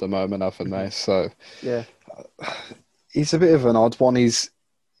form at the moment, haven't they? So yeah, he's a bit of an odd one. He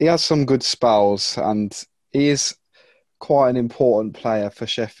has some good spells, and he is quite an important player for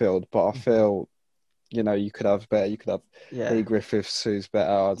Sheffield, but I feel, you could have better. You could have Lee Griffiths, who's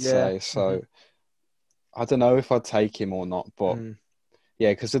better, I'd say. So I don't know if I'd take him or not, but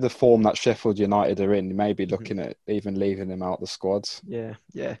because of the form that Sheffield United are in, maybe looking at even leaving him out the squads. Yeah.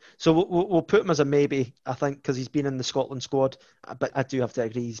 So we'll put him as a maybe, I think, because he's been in the Scotland squad. But I do have to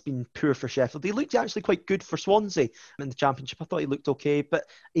agree, he's been poor for Sheffield. He looked actually quite good for Swansea in the Championship. I thought he looked okay, but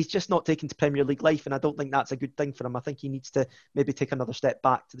he's just not taken to Premier League life, and I don't think that's a good thing for him. I think he needs to maybe take another step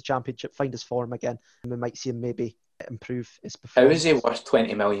back to the Championship, find his form again, and we might see him maybe improve his performance. How is he worth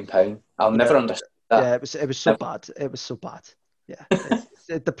 £20 million? I'll never understand that. Yeah, it was so bad. It was so bad. Yeah,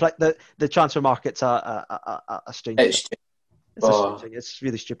 the transfer market's a strange thing. It's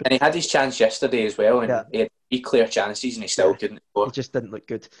really stupid. And he had his chance yesterday as well, and he had 3 clear chances, and he still couldn't score. He just didn't look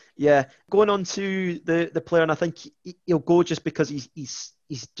good. Yeah, going on to the player, and I think he'll go just because he's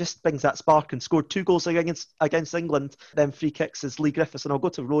just brings that spark and scored 2 goals against England, then free kicks is Lee Griffiths, and I'll go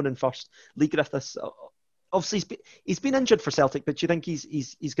to Ronan first. Lee Griffiths, obviously he's been injured for Celtic, but do you think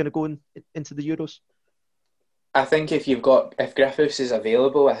he's going to go into the Euros? I think if Griffiths is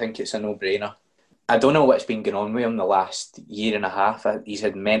available, I think it's a no-brainer. I don't know what's been going on with him the last year and a half. He's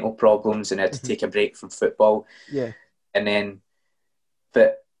had mental problems and had to take a break from football. Yeah.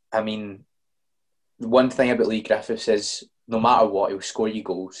 But I mean, the one thing about Lee Griffiths is no matter what, he'll score you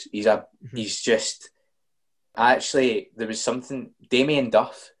goals. He's just... Actually, there was something... Damien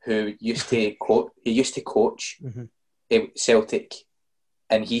Duff, who used to coach Celtic,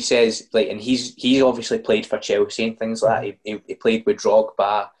 and he says, and he's obviously played for Chelsea and things like that. He played with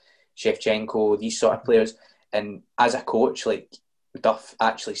Drogba, Shevchenko, these sort of players. And as a coach, Duff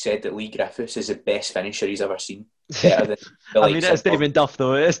actually said that Lee Griffiths is the best finisher he's ever seen. Better than it's Damien Duff,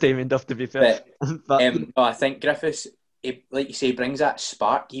 though. It is Damien Duff, to be fair. But no, I think Griffiths, like you say, he brings that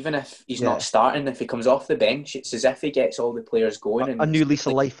spark. Even if he's not starting, if he comes off the bench, it's as if he gets all the players going. A new lease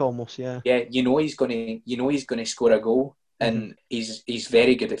of life, almost. Yeah. Yeah, he's going to score a goal. And he's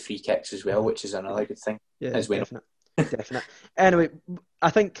very good at free kicks as well, which is another good thing as well. Definitely. Definitely. Anyway, I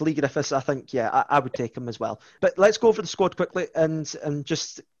think Lee Griffiths, I would take him as well. But let's go over the squad quickly and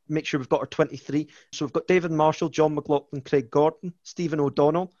just make sure we've got our 23. So we've got David Marshall, John McLaughlin, Craig Gordon, Stephen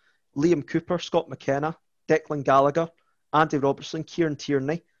O'Donnell, Liam Cooper, Scott McKenna, Declan Gallagher, Andy Robertson, Kieran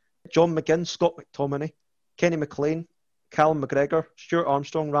Tierney, John McGinn, Scott McTominay, Kenny McLean, Callum McGregor, Stuart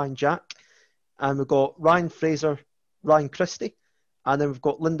Armstrong, Ryan Jack, and we've got Ryan Fraser, Ryan Christie, and then we've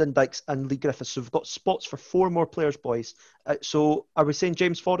got Lyndon Dykes and Lee Griffiths. So we've got spots for 4 more players, boys. So are we saying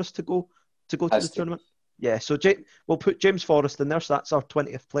James Forrest to go to the tournament? Yeah, so we'll put James Forrest in there, so that's our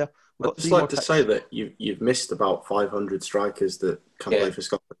 20th player. I'd just like to say that you've missed about 500 strikers that can play for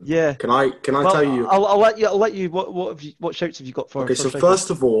Scotland. Yeah. Can I tell you? I'll let you. What shouts have you got for? Okay, so first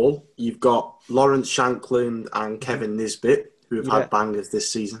of all, you've got Lawrence Shankland and Kevin Nisbet, who have had bangers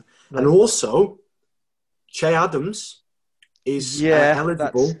this season, and also Che Adams is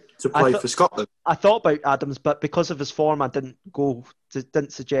eligible to play for Scotland. I thought about Adams, but because of his form, I didn't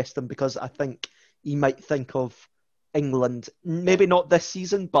suggest him because I think he might think of England, maybe not this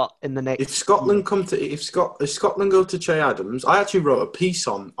season, but in the next. If Scotland go to Che Adams, I actually wrote a piece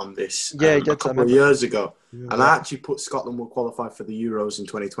on this a couple of years ago, and I actually put Scotland will qualify for the Euros in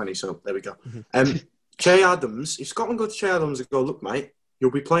 2020. So there we go. Che Adams, if Scotland go to Che Adams and go, look, mate,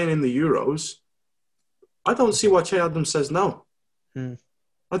 you'll be playing in the Euros. I don't see why Che Adams says no.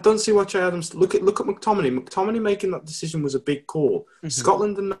 I don't see why Che Adams... Look at McTominay. McTominay making that decision was a big call.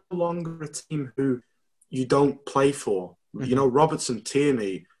 Scotland are no longer a team who you don't play for. You know, Robertson,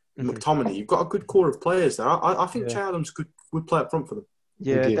 Tierney, McTominay. You've got a good core of players there. I think Che Adams would play up front for them.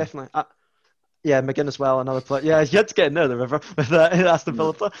 Yeah, definitely. McGinn as well, another player. Yeah, you had to get in there, the river, with Aston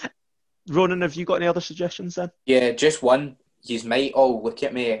Villa player. Ronan, have you got any other suggestions then? Yeah, just one. You might all look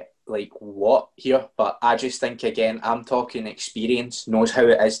at me like, what here? But I just think, again, I'm talking experience, knows how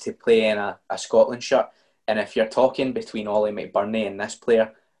it is to play in a Scotland shirt. And if you're talking between Ollie McBurney and this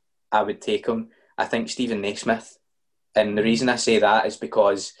player, I would take him. I think Stephen Naismith. And the reason I say that is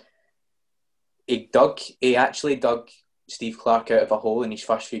because he actually dug Steve Clarke out of a hole in his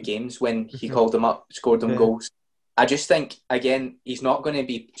first few games when he called him up, scored him goals. I just think, again, he's not going to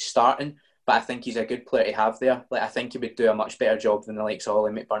be starting, but I think he's a good player to have there. Like, I think he would do a much better job than the likes of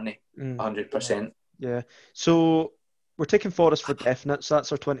Ollie McBurney, 100%. Yeah. So we're taking Forrest for definite, so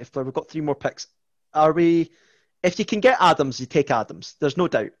that's our 20th player. We've got 3 more picks. If you can get Adams, you take Adams. There's no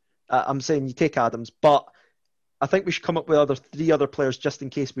doubt. I'm saying you take Adams, but I think we should come up with 3 other players just in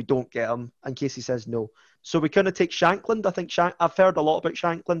case we don't get him, in case he says no. So we kind of take Shankland. I think I've heard a lot about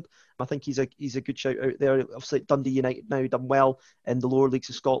Shankland. I think he's a good shout out there. Obviously, Dundee United now done well in the lower leagues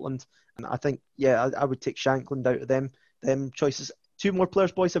of Scotland. And I think, I would take Shankland out of them choices. 2 more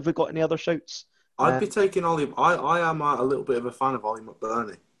players, boys. Have we got any other shouts? I'd be taking Ollie. I am a little bit of a fan of Ollie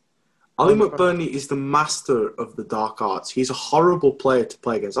McBurney. Ollie McBurney is the master of the dark arts. He's a horrible player to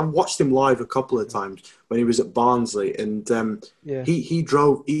play against. I've watched him live a couple of times when he was at Barnsley, and he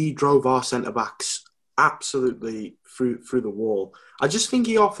drove our centre backs absolutely through the wall. I just think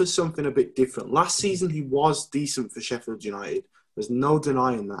he offers something a bit different. Last season he was decent for Sheffield United. There's no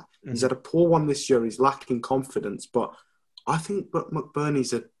denying that. He's had a poor one this year. He's lacking confidence, but I think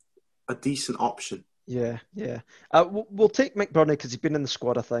McBurney's a decent option. Yeah. We'll take McBurney because he's been in the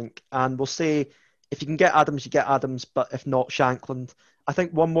squad, I think, and we'll say if you can get Adams, you get Adams, but if not, Shankland. I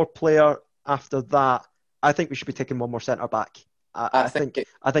think one more player after that. I think we should be taking one more centre back. I think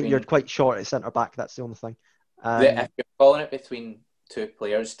you're quite short at centre back. That's the only thing. If you're calling it between 2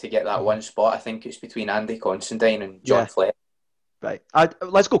 players to get that one spot, I think it's between Andy Considine and John Fleck. Right.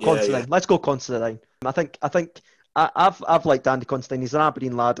 Let's go Considine. Let's go Considine. I think I've liked Andy Considine. He's an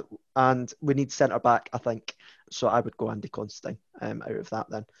Aberdeen lad, and we need centre back, I think. So I would go Andy Considine out of that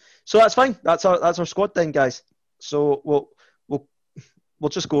then. So that's fine. That's our squad then, guys. So we'll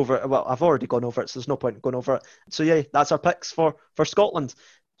just go over it. Well, I've already gone over it, so there's no point in going over it. So yeah, that's our picks for Scotland.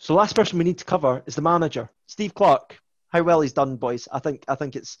 So last person we need to cover is the manager, Steve Clarke. How well he's done, boys. I think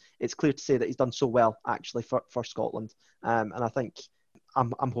it's clear to say that he's done so well actually for Scotland. And I think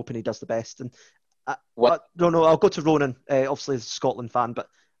I'm hoping he does the best. And I'll go to Ronan, obviously as a Scotland fan, but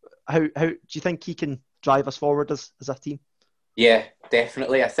how do you think he can drive us forward as a team? Yeah,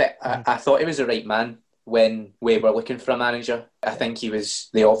 definitely. I thought he was the right man when we were looking for a manager. I think he was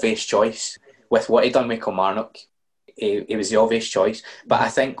the obvious choice. With what he'd done with Kilmarnock, he was the obvious choice. But I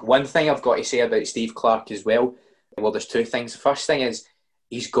think one thing I've got to say about Steve Clarke as well, there's 2 things. The first thing is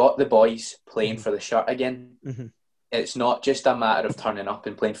he's got the boys playing for the shirt again. Mm-hmm. It's not just a matter of turning up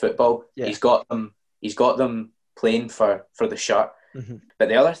and playing football. Yeah. He's got them playing for the shirt. Mm-hmm. But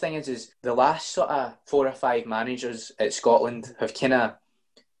the other thing is the last sort of 4 or 5 managers at Scotland have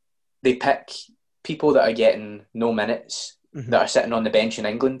they pick people that are getting no minutes that are sitting on the bench in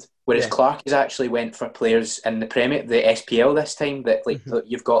England, whereas Clark has actually went for players in the Premier, the SPL this time, that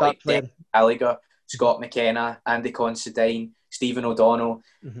you've got like Declan Gallagher, Scott McKenna, Andy Considine, Stephen O'Donnell.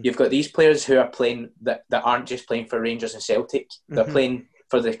 You've got these players who are playing that aren't just playing for Rangers and Celtic. They're playing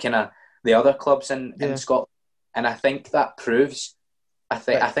for the other clubs in Scotland, and I think that proves. I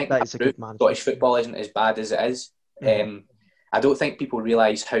think that Scottish football isn't as bad as it is. I don't think people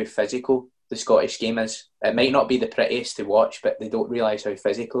realise how physical the Scottish game is. It might not be the prettiest to watch, but they don't realise how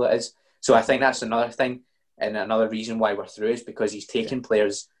physical it is. So I think that's another thing, and another reason why we're through is because he's taking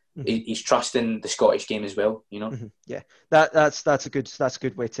players. He's trusting the Scottish game as well. Yeah, that's a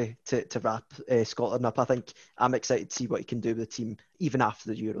good way to wrap Scotland up. I think I'm excited to see what he can do with the team even after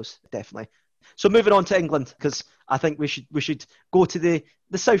the Euros. Definitely. So moving on to England, because I think we should go to the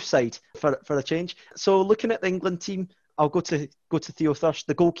south side for a change. So looking at the England team, I'll go to Theo first.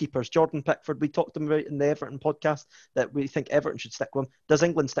 The goalkeepers, Jordan Pickford, we talked about in the Everton podcast that we think Everton should stick with him. Does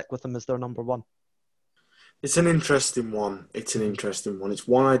England stick with him as their number one? It's an interesting one. It's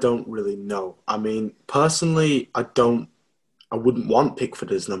one I don't really know. I mean, personally, I wouldn't want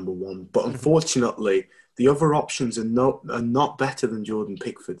Pickford as number one, but unfortunately, the other options are not better than Jordan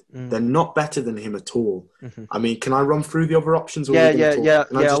Pickford. They're not better than him at all. I mean, can I run through the other options?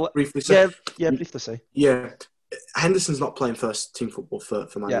 Briefly say. Yeah. Henderson's not playing first team football for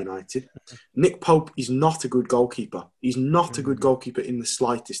Man United. Nick Pope is not a good goalkeeper. He's not a good goalkeeper in the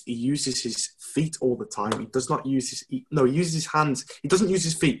slightest. He uses his feet all the time. He does not use he uses his hands. He doesn't use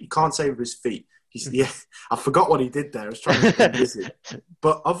his feet. He can't save with his feet. I forgot what he did there. I was trying to think busy.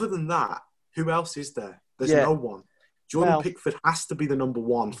 But other than that, who else is there? There's no one. Jordan Pickford has to be the number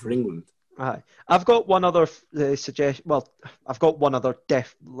one for England. I've got one other suggestion. Well, I've got one other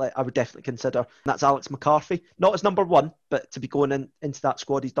I would definitely consider, and that's Alex McCarthy. Not as number one, but to be going into that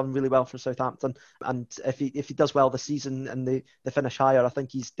squad. He's done really well for Southampton, and if he does well this season and they finish higher, I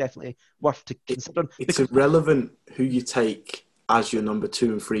think he's definitely worth to consider. It's irrelevant who you take as your number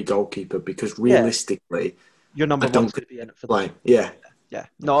 2 and 3 goalkeeper, because realistically, your number one's going to be in it for play. Yeah.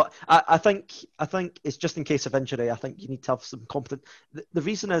 No, I think it's just in case of injury. I think you need to have some confidence. The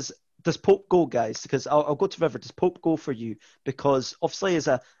reason is, does Pope go, guys? Because I'll go to River. Does Pope go for you? Because obviously, as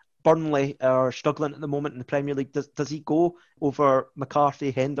a Burnley are struggling at the moment in the Premier League, does he go over McCarthy,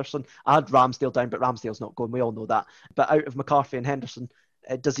 Henderson? I had Ramsdale down, but Ramsdale's not going. We all know that. But out of McCarthy and Henderson,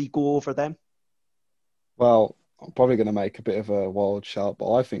 does he go over them? Well, I'm probably going to make a bit of a wild shout,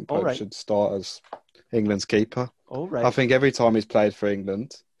 but I think Pope should start as England's keeper. I think every time he's played for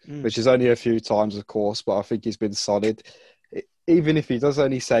England, which is only a few times, of course, but I think he's been solid. Even if he does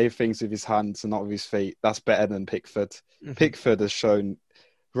only save things with his hands and not with his feet, that's better than Pickford. Pickford has shown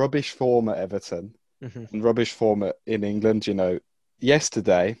rubbish form at Everton and rubbish form in England.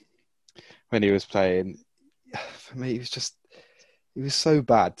 Yesterday when he was playing, for me, he was so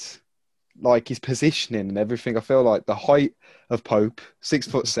bad. Like his positioning and everything. I feel like the height of Pope,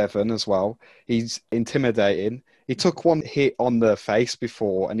 6'7" as well. He's intimidating. He took one hit on the face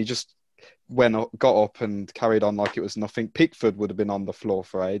before and he just got up and carried on like it was nothing. Pickford would have been on the floor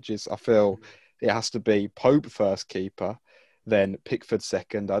for ages. I feel it has to be Pope first keeper, then Pickford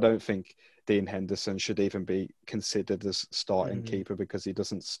second. I don't think Dean Henderson should even be considered as starting keeper because he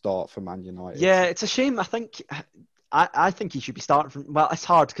doesn't start for Man United. Yeah, it's a shame. I think he should be starting from... Well, it's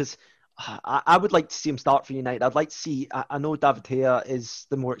hard because I would like to see him start for United. I'd like to see... I know David Gea is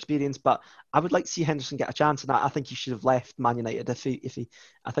the more experienced, but I would like to see Henderson get a chance, and I think he should have left Man United if he.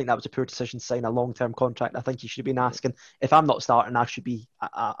 I think that was a poor decision to sign a long-term contract. I think he should have been asking, if I'm not starting,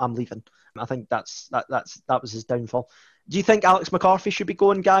 I'm leaving. I think that was his downfall. Do you think Alex McCarthy should be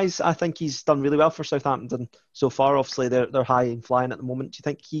going, guys? I think he's done really well for Southampton so far. Obviously, they're high and flying at the moment. Do you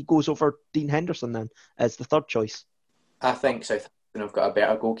think he goes over Dean Henderson then as the third choice? I think Southampton have got a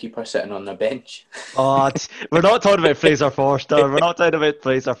better goalkeeper sitting on their bench. We're not talking about Fraser Forster.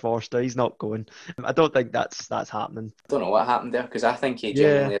 He's not going. I don't think that's happening. I don't know what happened there because I think he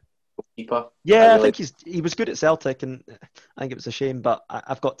genuinely is a goalkeeper. Yeah, I think he was good at Celtic, and I think it was a shame. But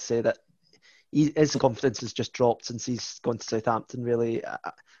I've got to say that his confidence has just dropped since he's gone to Southampton. Really,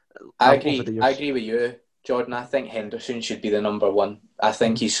 I agree with you, Jordan. I think Henderson should be the number one. I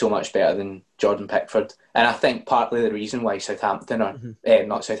think he's so much better than Jordan Pickford. And I think partly the reason why Sheffield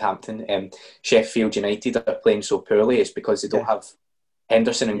United are playing so poorly is because they don't have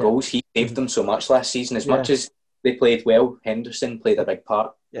Henderson in goals. He saved them so much last season. As much as they played well, Henderson played a big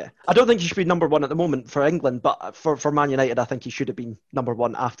part. Yeah, I don't think he should be number one at the moment for England, but for Man United, I think he should have been number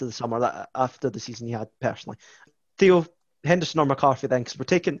one after the summer, after the season he had personally. Theo, Henderson or McCarthy then, because we're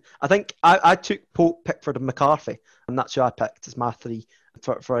taking. I think I took Pope, Pickford, and McCarthy, and that's who I picked as my three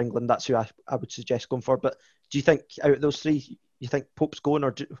for England. That's who I would suggest going for. But do you think out of those three, you think Pope's going,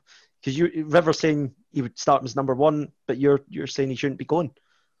 or because River's saying he would start him as number one, but you're saying he shouldn't be going?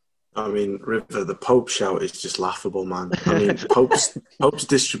 I mean, River, the Pope shout is just laughable, man. I mean, Pope's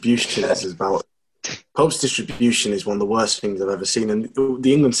distribution is one of the worst things I've ever seen, and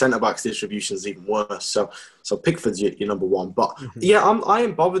the England centre backs distribution is even worse. So Pickford's your number one, but yeah, I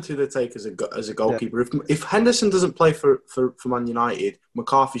am bothered who they take as a goalkeeper. Yeah. If Henderson doesn't play for Man United,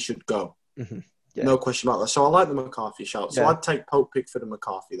 McCarthy should go. Yeah. No question about that. So I like the McCarthy shout. So I'd take Pope, Pickford, and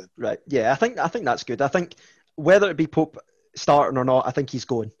McCarthy then. Right. Yeah, I think that's good. I think whether it be Pope starting or not, I think he's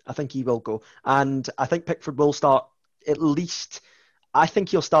going. I think he will go, and I think Pickford will start at least. I think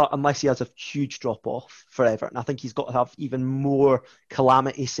he'll start unless he has a huge drop off for Everton. I think he's got to have even more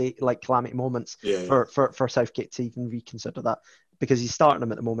calamity moments for Southgate to even reconsider that, because he's starting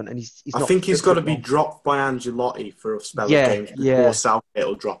him at the moment and he's I think he's got to be dropped by Ancelotti for a spell of games before Southgate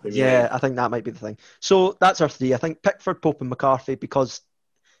will drop him. Yeah, I think that might be the thing. So that's our three. I think Pickford, Pope, and McCarthy, because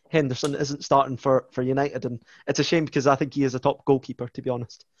Henderson isn't starting for United, and it's a shame because I think he is a top goalkeeper, to be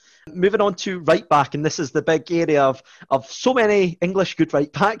honest. Moving on to right back, and this is the big area of so many English good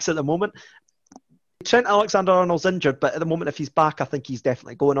right backs at the moment. Trent Alexander-Arnold's injured, but at the moment, if he's back, I think he's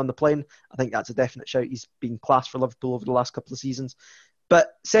definitely going on the plane. I think that's a definite shout. He's been class for Liverpool over the last couple of seasons.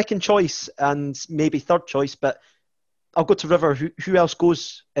 But second choice and maybe third choice, but I'll go to River. Who else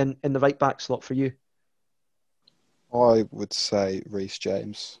goes in the right back slot for you? I would say Reece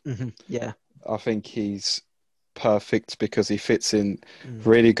James. Yeah. I think he's perfect because he fits in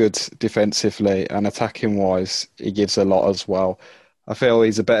really good defensively, and attacking wise, he gives a lot as well. I feel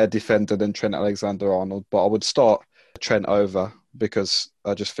he's a better defender than Trent Alexander-Arnold, but I would start Trent over because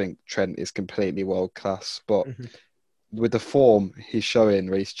I just think Trent is completely world class. But with the form he's showing,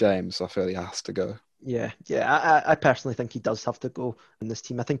 Reece James, I feel he has to go. Yeah. I personally think he does have to go in this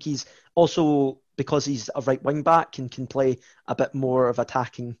team. I think he's also, because he's a right wing back and can play a bit more of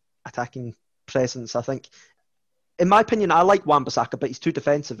attacking presence. I think, in my opinion, I like Wan-Bissaka, but he's too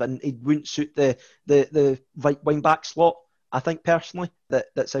defensive and he wouldn't suit the right wing back slot. I think personally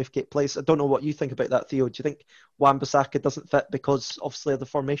that Southgate plays. I don't know what you think about that, Theo. Do you think Wan-Bissaka doesn't fit because obviously of the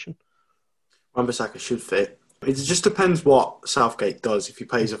formation? Wan-Bissaka should fit. It just depends what Southgate does, if he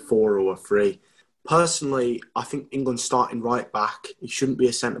plays a 4 or a 3. Personally, I think England's starting right back. He shouldn't be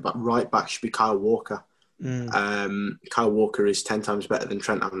a centre back. Right back should be Kyle Walker. Kyle Walker is 10 times better than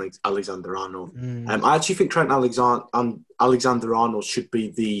Trent Alexander-Arnold. I actually think Trent Alexander-Arnold should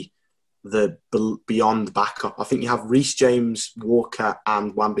be the beyond backup. I think you have Reece James, Walker,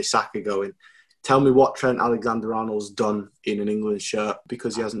 and Wan-Bissaka going. Tell me what Trent Alexander-Arnold's done in an England shirt,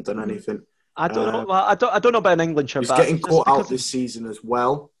 because he hasn't done anything. I don't know. Well, I don't know about an England shirt. He's getting caught out this season as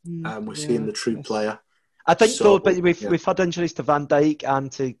well. We're seeing the true player. I think but we've had injuries to Van Dijk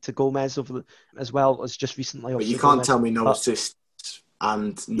and to Gomez as well as just recently. But you can't tell me no assists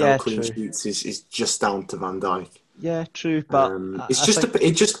and no clean sheets is just down to Van Dijk. Yeah, true. But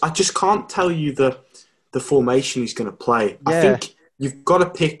I just can't tell you the formation he's going to play. Yeah. I think you've got to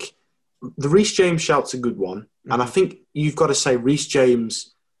pick. The Reece James shout's a good one, and I think you've got to say Reece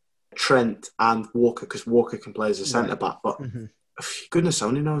James, Trent, and Walker, because Walker can play as a centre back. But goodness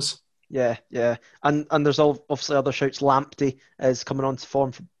only knows. Yeah. And there's obviously other shouts. Lamptey is coming on to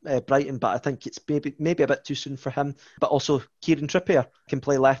form for Brighton, but I think it's maybe a bit too soon for him. But also Kieran Trippier can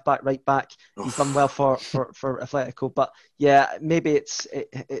play left back, right back. He's done well for Atletico. But yeah, maybe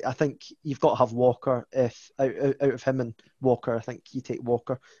I think you've got to have Walker. If out of him and Walker, I think you take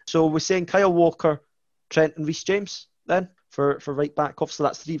Walker. So we're saying Kyle Walker, Trent, and Reece James then for right back. Obviously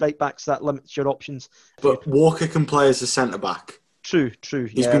that's 3 right backs. So that limits your options. But Walker can play as a centre back. True.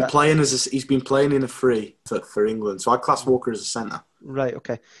 He's been playing in a 3 for England, so I class Walker as a centre. Right.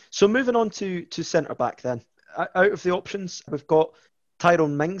 Okay. So moving on to centre back then. Out of the options, we've got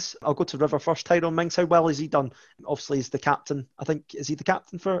Tyrone Mings. I'll go to River first. Tyrone Mings, how well has he done? Obviously, he's the captain. I think, is he the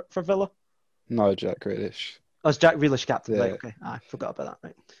captain for Villa? No, Jack Grealish. Oh, it's Jack Grealish captain. Yeah. Right. Okay. I forgot about that.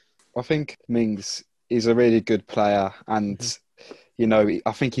 Right. I think Mings is a really good player, and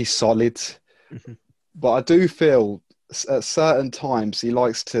I think he's solid. But I do feel at certain times he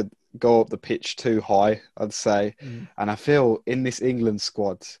likes to go up the pitch too high, I'd say. And I feel in this England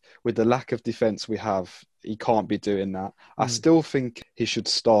squad, with the lack of defence we have, he can't be doing that. I still think he should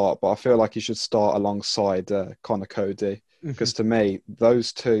start, but I feel like he should start alongside Conor Cody. Because to me,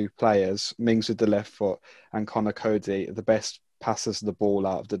 those two players, Mings with the left foot and Conor Cody, are the best passers of the ball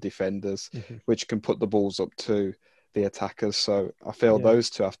out of the defenders, which can put the balls up to the attackers. So I feel those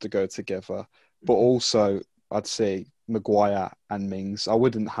two have to go together. But also, I'd say Maguire and Mings. I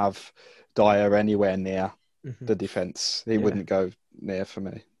wouldn't have Dyer anywhere near the defence. He wouldn't go near for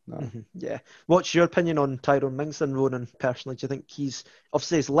me. No. Yeah. What's your opinion on Tyrone Mings then, Ronan, personally? Do you think he's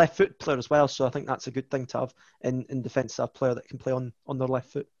a left-foot player as well, so I think that's a good thing to have in defence, a player that can play on their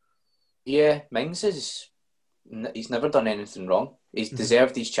left foot? Yeah, Mings he's never done anything wrong. He's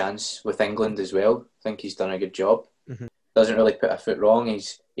deserved his chance with England as well. I think he's done a good job. Doesn't really put a foot wrong.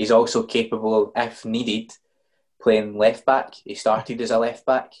 He's also capable, if needed, playing left back. He started as a left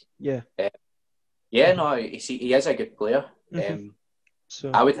back. Yeah. No, he is a good player. So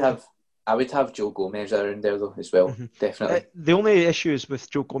I would have Joe Gomez around there though as well, definitely. The only issue is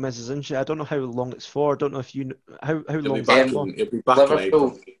with Joe Gomez's injury. I don't know how long it's for. I don't know if you know how long it's for. He'll be back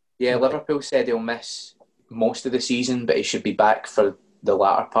Liverpool. Yeah, Liverpool said he'll miss most of the season, but he should be back for the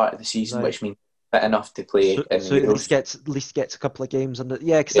latter part of the season, which means fit enough to play. So at least gets a couple of games under.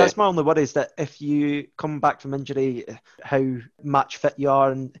 Yeah, because that's my only worry is that if you come back from injury, how match fit you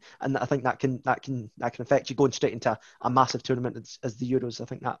are, and I think that can affect you going straight into a massive tournament as the Euros. I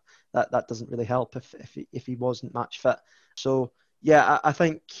think that doesn't really help if he wasn't match fit. So yeah, I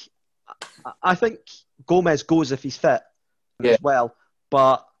think Gomez goes if he's fit as well,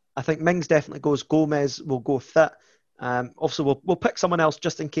 but I think Mings definitely goes. Gomez will go fit. Also, we'll pick someone else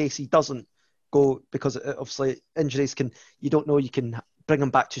just in case he doesn't go, because obviously injuries you don't know, you can bring him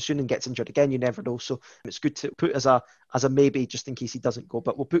back too soon and gets injured again, you never know, so it's good to put as a maybe just in case he doesn't go,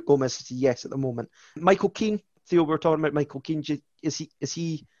 but we'll put Gomez as a yes at the moment. Michael Keane, Theo, we're talking about Michael Keane, is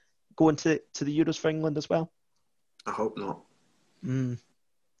he going to the Euros for England as well? I hope not.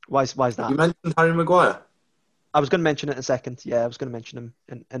 Why is that? You mentioned Harry Maguire. I was going to mention it in a second. Yeah, I was going to mention him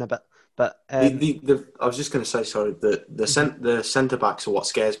in a bit. But I was just going to say, sorry, the centre backs are what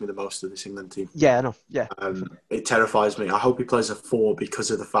scares me the most of this England team. Yeah, I know. Yeah, it terrifies me. I hope he plays a 4 because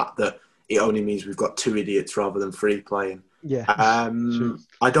of the fact that it only means we've got 2 idiots rather than 3 playing. Yeah.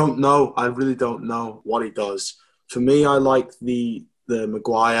 I don't know. I really don't know what he does. For me, I like the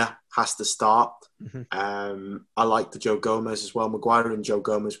Maguire has to start. I like the Joe Gomez as well. Maguire and Joe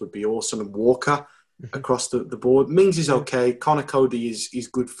Gomez would be awesome, and Walker. Across the board. Mings is okay. Connor Cody is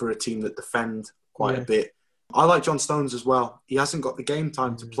good for a team that defend quite a bit. I like John Stones as well. He hasn't got the game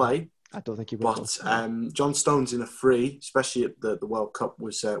time to play. I don't think he will. But John Stones in a free, especially at the World Cup,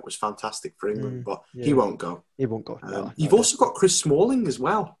 was fantastic for England. But he won't go. He won't go. You've also got Chris Smalling as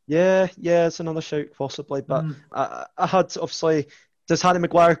well. Yeah, it's another shout possibly. But I had obviously. Does Harry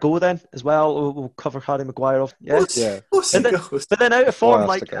Maguire go then as well? We'll cover Harry Maguire off. Yeah. But then out of form,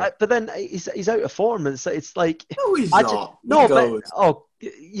 but then he's out of form. It's like no, he's not. But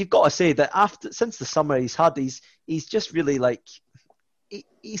you've got to say that since the summer he's just really like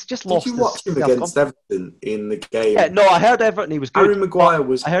he's just lost. Did you watch him against Everton in the game? Yeah, no, I heard Everton. He was good. Harry Maguire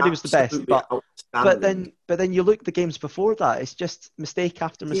was. I heard he was the best. But then you look the games before that. It's just mistake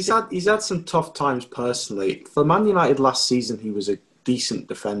after mistake. He's had some tough times personally. For Man United last season, he was a decent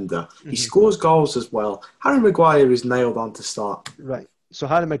defender. He scores goals as well. Harry Maguire is nailed on to start. Right. So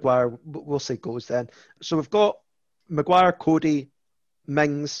Harry Maguire, we'll say goes then. So we've got Maguire, Cody,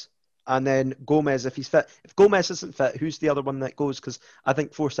 Mings, and then Gomez if he's fit. If Gomez isn't fit, who's the other one that goes? Because I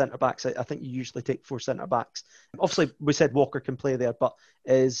think 4 centre-backs, I think you usually take 4 centre-backs. Obviously, we said Walker can play there, but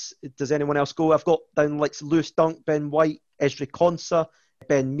does anyone else go? I've got down like Lewis Dunk, Ben White, Ezri Konsa,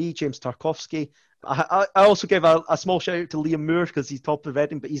 Ben Mee, James Tarkowski. I also gave a small shout out to Liam Moore because he's top of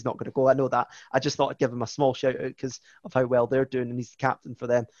Reading, but he's not going to go. I know that. I just thought I'd give him a small shout out because of how well they're doing, and he's the captain for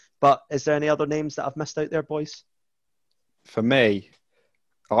them. But is there any other names that I've missed out there, boys? For me,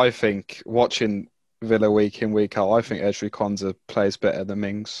 I think watching Villa week in, week out, I think Ezri Konsa plays better than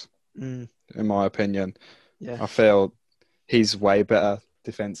Mings, in my opinion. Yeah. I feel he's way better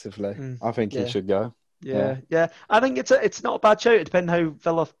defensively. I think he should go. Yeah. I think it's not a bad shout. It depends how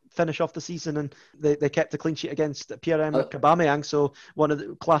Villa finish off the season, and they kept a clean sheet against Pierre-Emerick Aubameyang, so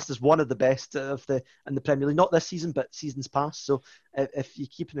classed as one of the best in the Premier League. Not this season, but seasons past. So if you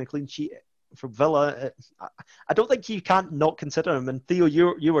keep a clean sheet from Villa, I don't think you can't not consider him. And Theo,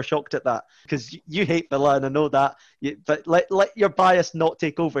 you were shocked at that because you hate Villa, and I know that. But let your bias not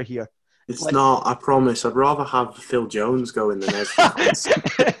take over here. It's not, I promise. I'd rather have Phil Jones going than Ezri.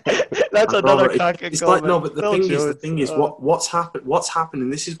 That's another cracking It's comment. like, no, but the thing is, what's happening,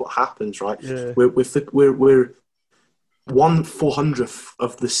 this is what happens, right? Yeah. We're 1/400th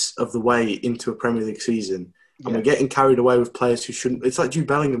of the way into a Premier League season, and we're getting carried away with players who shouldn't. It's like Jude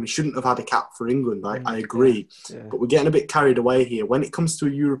Bellingham, he shouldn't have had a cap for England. I agree. Yeah. But we're getting a bit carried away here. When it comes to a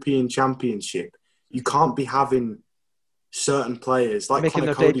European Championship, you can't be having certain players, like making Connor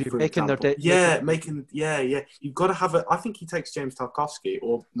their Cody, debut, for making their example. Yeah. You've got to have it. I think he takes James Tarkowski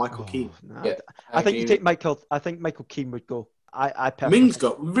or Michael Keane. No, Yeah, I think you take Michael. I think Michael Keane would go. I Mings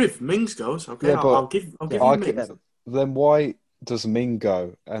personally. Mings goes. Okay, Yeah, but I'll give you Mings. Then why does Ming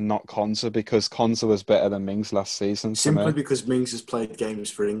go and not Konsa? Because Konsa was better than Mings last season. Simply because Mings has played games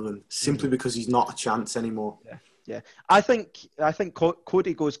for England. Simply because he's not a chance anymore. Yeah. I think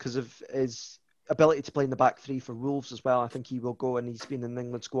Cody goes because of his ability to play in the back three for Wolves as well. I think he will go, and he's been in the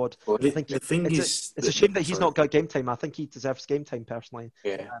England squad. It's a shame that he's not got game time. I think he deserves game time personally.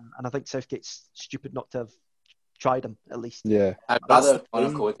 Yeah. And I think Southgate's stupid not to have tried him at least. Yeah. I'd rather have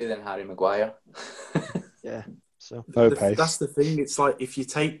Connor Cody than Harry Maguire. Yeah. So that's the thing. It's like if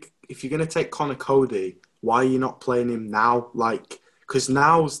you're going to take Connor Cody, why are you not playing him now? Like, because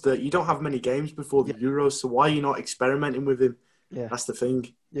you don't have many games before the Euros, so why are you not experimenting with him? Yeah, that's the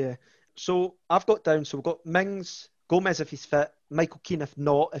thing. Yeah. So I've got down. So we've got Mings, Gomez if he's fit, Michael Keane if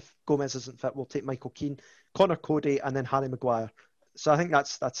not. If Gomez isn't fit, we'll take Michael Keane, Connor Cody, and then Harry Maguire. So I think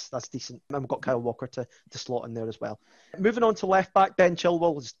that's decent. And we've got Kyle Walker to slot in there as well. Moving on to left back, Ben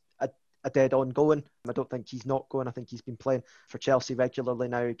Chilwell is a dead on going. I don't think he's not going. I think he's been playing for Chelsea regularly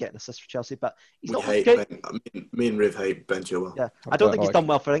now, getting assists for Chelsea. But he's not great. Me and Riv hate Ben Chilwell. Yeah, I don't think he's done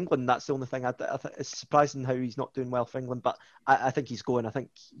well for England. That's the only thing. It's surprising how he's not doing well for England. But I think he's going. I think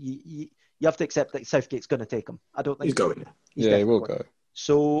you have to accept that Southgate's going to take him. I don't think he's going. He will go.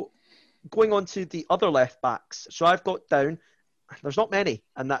 So going on to the other left backs. So I've got down. There's not many,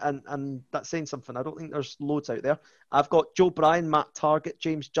 and that's saying something. I don't think there's loads out there. I've got Joe Bryan, Matt Targett,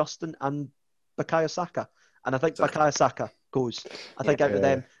 James Justin, and Bukayo Saka, and I think Bukayo Saka goes. I think out of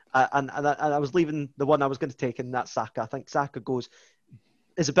them, and I was leaving the one I was going to take, and that's Saka. I think Saka goes.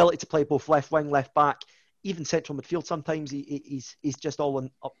 His ability to play both left wing, left back, even central midfield. Sometimes he's just all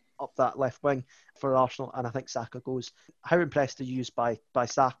in up that left wing for Arsenal, and I think Saka goes. How impressed are you by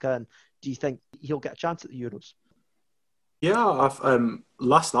Saka, and do you think he'll get a chance at the Euros? Yeah,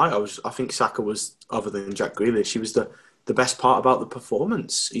 last night I think Saka was, other than Jack Grealish, he was the best part about the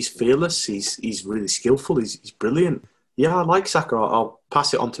performance. He's fearless. He's really skillful. He's brilliant. Yeah, I like Saka. I'll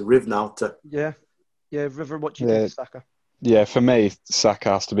pass it on to Riv now. Yeah, River, what do you think of Saka? Yeah, for me, Saka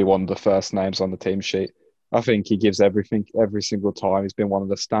has to be one of the first names on the team sheet. I think he gives everything every single time. He's been one of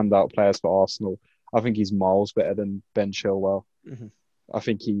the standout players for Arsenal. I think he's miles better than Ben Chilwell. Mm-hmm. I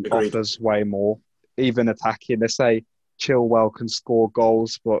think he offers way more, even attacking. They say Chilwell can score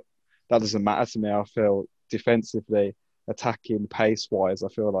goals, but that doesn't matter to me. I feel defensively, attacking, pace-wise, I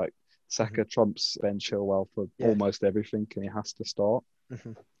feel like Saka trumps Ben Chilwell for almost everything, and he has to start.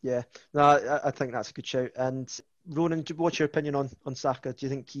 Mm-hmm. Yeah, no, I think that's a good shout. And Ronan, what's your opinion on Saka? Do you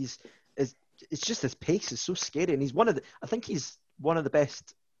think it's just his pace is so scary, and he's I think he's one of the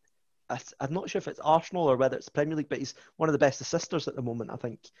best. I'm not sure if it's Arsenal or whether it's Premier League, but he's one of the best assisters at the moment, I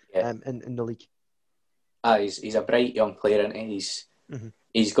think, in the league. He's a bright young player, and he's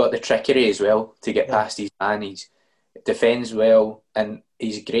got the trickery as well to get past his man. He defends well, and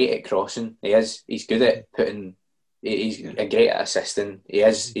he's great at crossing. He's good at putting. He's great at assisting.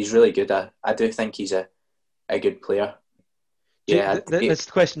 He's really good at. I do think he's a good player. That's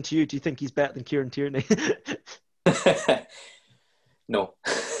the question to you. Do you think he's better than Kieran Tierney? No.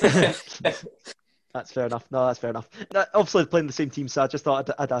 That's fair enough. No, that's fair enough. Obviously, playing the same team, so I just thought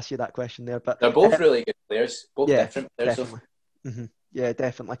I'd ask you that question there. But they're both really good players, both different players. Definitely. Mm-hmm. Yeah,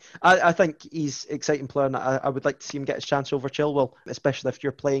 definitely. I think he's an exciting player, and I would like to see him get his chance over Chilwell, especially if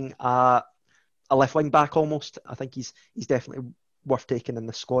you're playing a left wing back almost. I think he's definitely worth taking in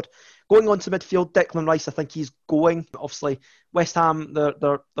the squad. Going on to midfield, Declan Rice, I think he's going. Obviously, West Ham,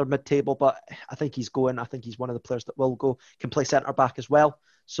 they're mid-table, but I think he's going. I think he's one of the players that will go. Can play centre-back as well,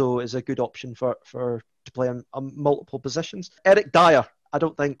 so is a good option for to play on multiple positions. Eric Dyer, I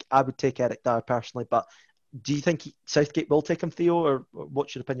don't think I would take Eric Dyer personally, but do you think Southgate will take him, Theo, or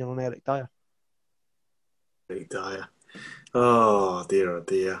what's your opinion on Eric Dyer? Eric Dyer. Oh,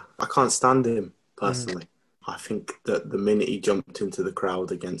 dear. I can't stand him, personally. I think that the minute he jumped into the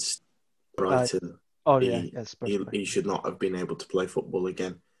crowd against Brighton, he should not have been able to play football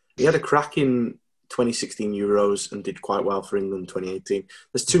again. He had a crack in 2016 Euros and did quite well for England 2018.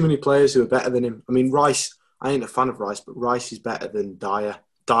 There's too many players who are better than him. I mean, Rice, I ain't a fan of Rice, but Rice is better than Dyer.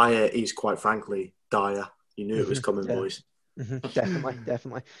 Dyer is, quite frankly, Dyer. You knew it was coming, boys.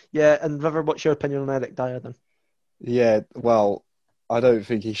 Definitely. Yeah, and River, what's your opinion on Eric Dyer then? Yeah, well, I don't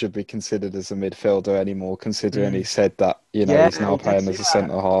think he should be considered as a midfielder anymore, considering he said that, he's now playing as a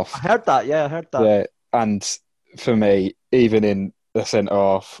centre-half. I heard that. Yeah, and for me, even in the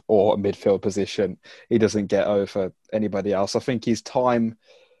centre-half or a midfield position, he doesn't get over anybody else. I think his time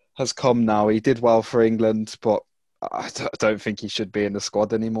has come now. He did well for England, but I don't think he should be in the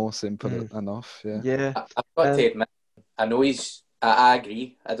squad anymore. Simple enough. Yeah. I've got to admit, I know he's. I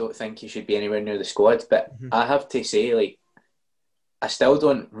agree. I don't think he should be anywhere near the squad, but I have to say, like, I still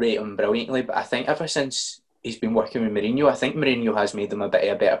don't rate him brilliantly. But I think ever since he's been working with Mourinho, I think Mourinho has made him a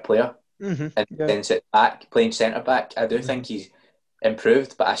better player. And then sit back, playing centre back, I do think he's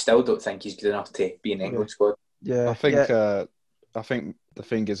improved, but I still don't think he's good enough to be in the England squad. I think the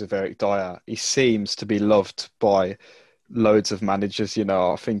thing is with Eric Dyer, he seems to be loved by loads of managers. You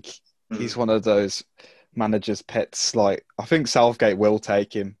know, I think he's one of those managers' pets. Like, I think Southgate will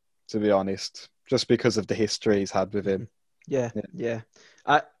take him, to be honest, just because of the history he's had with him. Yeah.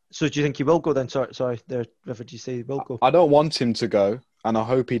 So do you think he will go then? Sorry, there, River, do you say he will go? I don't want him to go, and I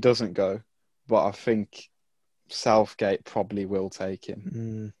hope he doesn't go, but I think Southgate probably will take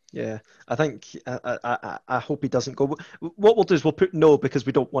him. Yeah, I think I hope he doesn't go. What we'll do is we'll put no because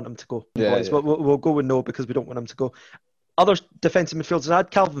we don't want him to go. Boys. We'll go with no because we don't want him to go. Other defensive midfielders, I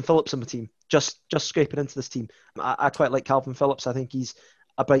had Calvin Phillips on my team, just scraping into this team. I quite like Calvin Phillips. I think he's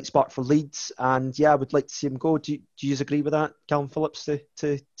a bright spark for Leeds, and I would like to see him go. Do you agree with that, Calvin Phillips,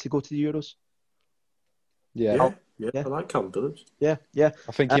 to go to the Euros? Yeah, I like Calvin Phillips. Yeah.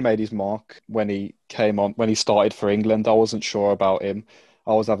 I think he made his mark when he started for England. I wasn't sure about him.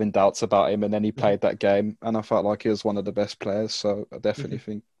 I was having doubts about him, and then he played that game, and I felt like he was one of the best players. So I definitely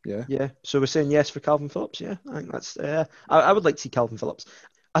think, Yeah. So we're saying yes for Calvin Phillips. Yeah, I think that's. I would like to see Calvin Phillips.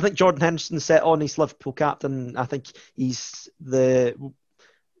 I think Jordan Henderson set on. He's Liverpool captain. I think he's the.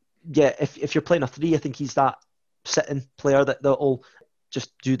 Yeah, if you're playing a 3, I think he's that sitting player that'll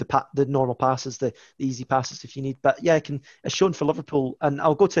just do the normal passes, the easy passes if you need. But yeah, it's shown for Liverpool, and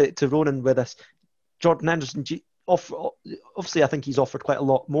I'll go to Ronan with this. Jordan Henderson, obviously, I think he's offered quite a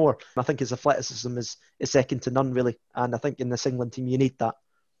lot more. I think his athleticism is second to none, really. And I think in this England team, you need that.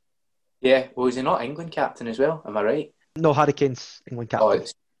 Yeah, well, is he not England captain as well? Am I right? No, Harry Kane's England captain. Oh,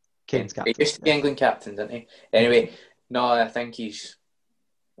 it's Kane's captain. He used to be England captain, didn't he? Anyway, no, I think he's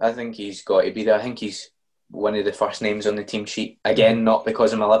got to be there. I think he's one of the first names on the team sheet. Again, not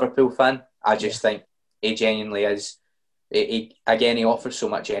because I'm a Liverpool fan. I just think he genuinely is. He offers so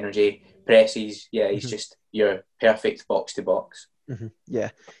much energy, presses. Yeah, he's just your perfect box to box.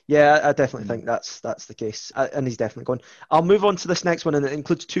 Yeah, I definitely think that's the case, and he's definitely going. I'll move on to this next one, and it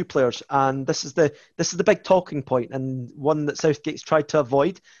includes 2 players, and this is the big talking point, and one that Southgate's tried to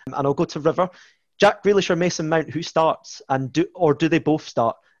avoid. And I'll go to River. Jack Grealish or Mason Mount, who starts, and do they both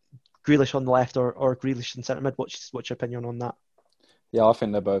start? Grealish on the left or Grealish in centre mid? What's your opinion on that? Yeah, I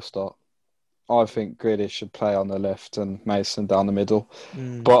think they both start. I think Grealish should play on the left and Mason down the middle.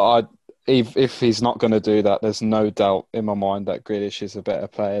 But if he's not going to do that, there's no doubt in my mind that Grealish is a better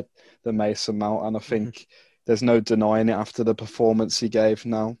player than Mason Mount, and I think there's no denying it after the performance he gave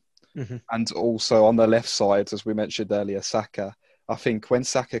now. And also on the left side, as we mentioned earlier, Saka. I think when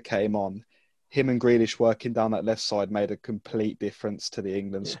Saka came on, him and Grealish working down that left side made a complete difference to the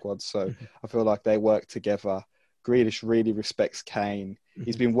England squad. So I feel like they work together. Grealish really respects Kane.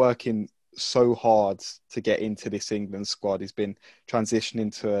 He's been working so hard to get into this England squad. He's been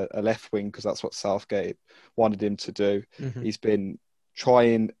transitioning to a left wing because that's what Southgate wanted him to do. He's been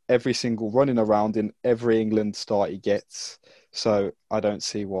trying every single running around in every England start he gets. So I don't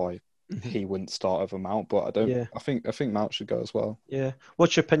see why he wouldn't start over Mount, but I think Mount should go as well. Yeah.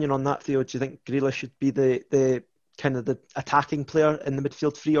 What's your opinion on that, Theo? Do you think Grealish should be the kind of the attacking player in the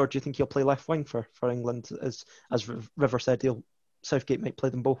midfield 3, or do you think he'll play left wing for England? As River said, Southgate might play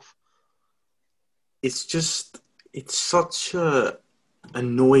them both. It's such a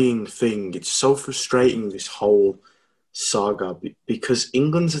annoying thing. It's so frustrating, this whole saga, because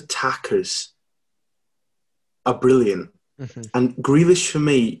England's attackers are brilliant. And Grealish, for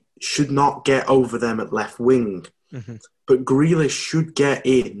me, should not get over them at left wing. But Grealish should get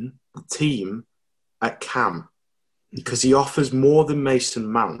in the team at cam because he offers more than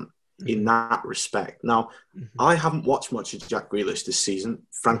Mason Mount in that respect. Now, I haven't watched much of Jack Grealish this season,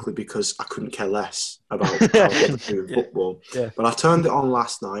 frankly, because I couldn't care less about how to do football. But I turned it on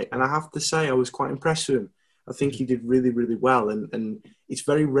last night, and I have to say I was quite impressed with him. I think he did really, really well. And it's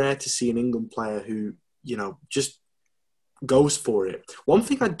very rare to see an England player who, just goes for it. One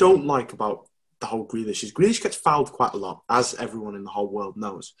thing I don't like about the whole Grealish is Grealish gets fouled quite a lot, as everyone in the whole world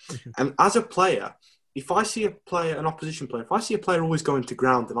knows. And as a player, if I see an opposition player, if I see a player always going to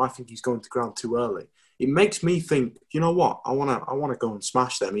ground and I think he's going to ground too early, it makes me think, you know what, I want to go and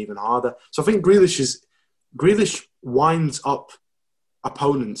smash them even harder. So I think Grealish winds up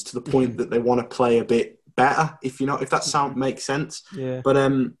opponents to the point that they want to play a bit better, if that sound makes sense. But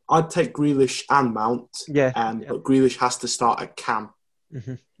I'd take Grealish and Mount. But Grealish has to start at cam.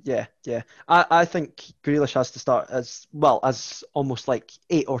 Yeah. I think Grealish has to start as almost like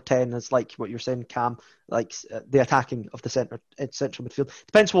 8 or 10, as like what you're saying, Cam, like the attacking of the central midfield.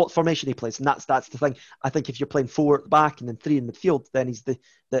 Depends what formation he plays, and that's the thing. I think if you're playing 4 at the back and then 3 in midfield, then he's the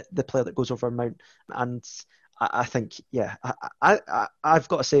player that goes over Mount. And I think, I've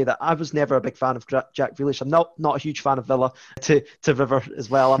got to say that I was never a big fan of Jack Grealish. I'm not a huge fan of Villa, to River as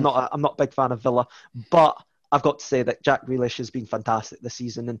well. I'm not a big fan of Villa, but I've got to say that Jack Grealish has been fantastic this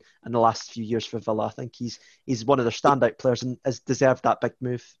season and the last few years for Villa. I think he's one of their standout players and has deserved that big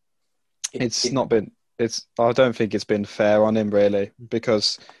move. I don't think it's been fair on him, really,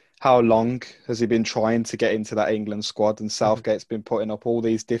 because how long has he been trying to get into that England squad, and Southgate's been putting up all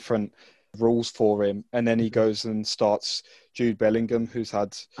these different rules for him, and then he goes and starts Jude Bellingham, who's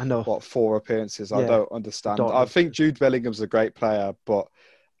had 4 appearances. I don't understand. I think Jude Bellingham's a great player, but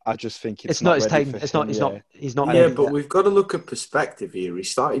I just think it's not his time. He's not. Yeah, but we've got to look at perspective here. He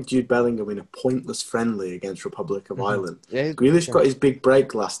started Jude Bellingham in a pointless friendly against Republic of Ireland. Yeah, Grealish got his big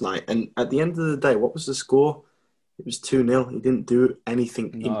break last night, and at the end of the day, what was the score? It was 2-0. He didn't do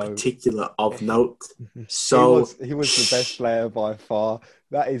anything in particular of note. So he was the best player by far.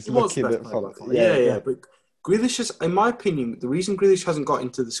 That is looking at from But Grealish has, in my opinion, the reason Grealish hasn't got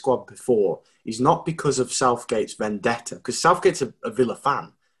into the squad before is not because of Southgate's vendetta, because Southgate's a Villa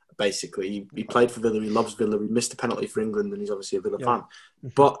fan. Basically, he played for Villa, he loves Villa, he missed a penalty for England, and he's obviously a Villa fan.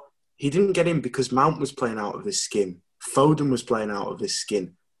 But he didn't get in because Mount was playing out of his skin. Foden was playing out of his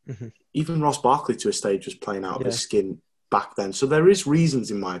skin. Even Ross Barkley, to a stage, was playing out of his skin back then. So there is reasons,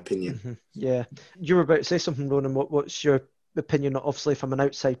 in my opinion. Yeah. You were about to say something, Ronan. What's your opinion, obviously, from an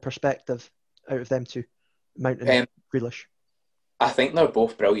outside perspective, out of them two, Mount and Grealish? I think they're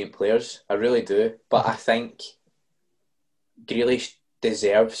both brilliant players. I really do. But I think Grealish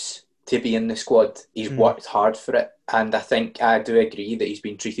deserves to be in the squad. He's worked hard for it, and I think I do agree that he's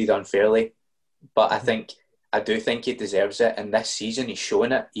been treated unfairly, but I do think he deserves it, and this season he's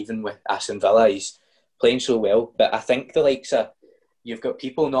showing it. Even with Aston Villa, he's playing so well. But I think the likes of, you've got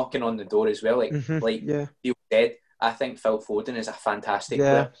people knocking on the door as well, like you said. I think Phil Foden is a fantastic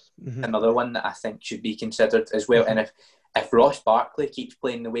player, another one that I think should be considered as well. And if Ross Barkley keeps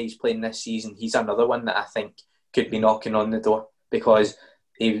playing the way he's playing this season, he's another one that I think could be knocking on the door, because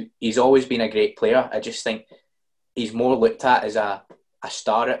he's always been a great player. I just think he's more looked at as a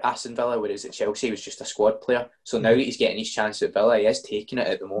star at Aston Villa, whereas at Chelsea he was just a squad player. So now that he's getting his chance at Villa, he is taking it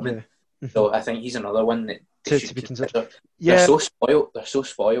at the moment. So I think he's another one that to be considered. They're so spoiled. They're so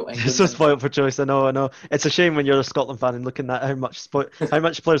spoiled. They're so spoiled for choice. I know. It's a shame when you're a Scotland fan and looking at how much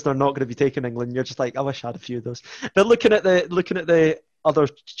players they're not going to be taking England. You're just like, I wish I had a few of those. But looking at the other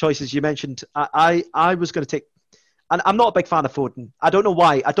choices you mentioned, I was going to take. And I'm not a big fan of Foden. I don't know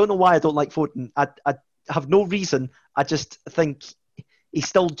why. I don't like Foden. I have no reason. I just think he's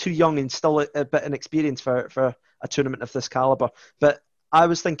still too young and still a bit inexperienced for a tournament of this calibre. But I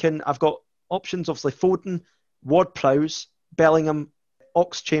was thinking I've got options, obviously Foden, Ward-Prowse, Bellingham,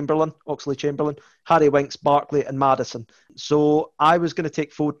 Oxlade-Chamberlain, Harry Winks, Barkley and Maddison. So I was going to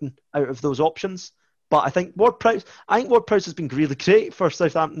take Foden out of those options. But I think Ward-Prowse has been really great for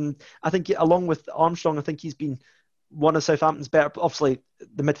Southampton. I think along with Armstrong, I think he's been one of Southampton's better, obviously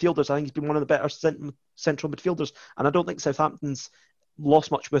the midfielders. I think he's been one of the better central midfielders, and I don't think Southampton's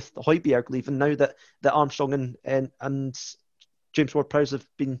lost much with Højbjerg leaving now that Armstrong and James Ward-Prowse have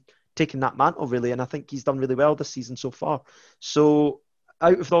been taking that mantle really, and I think he's done really well this season so far. So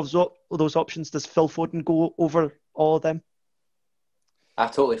out of those options, does Phil Foden go over all of them? I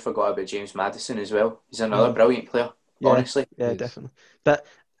totally forgot about James Maddison as well. He's another brilliant player, honestly. Yeah, definitely. But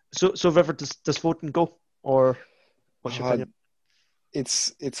so River, does Foden go, or what's your opinion?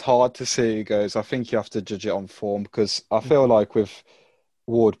 It's hard to see who goes. I think you have to judge it on form, because I feel like with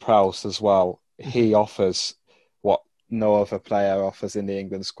Ward-Prowse as well, he offers what no other player offers in the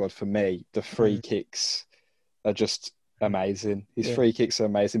England squad for me. The free kicks are just amazing. His free kicks are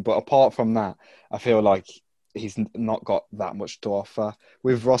amazing. But apart from that, I feel like he's not got that much to offer.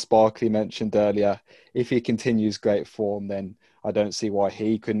 With Ross Barkley mentioned earlier, if he continues great form, then I don't see why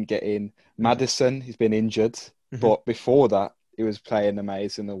he couldn't get in. Maddison, he's been injured, but before that, he was playing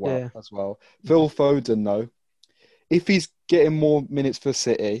amazing as well. Phil Foden, though, if he's getting more minutes for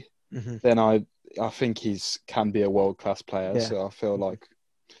City, then I think can be a world-class player. So I feel like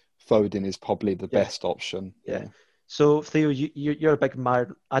Foden is probably the best option. Yeah. So, Theo, you're a big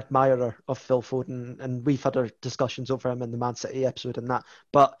admirer of Phil Foden, and we've had our discussions over him in the Man City episode and that.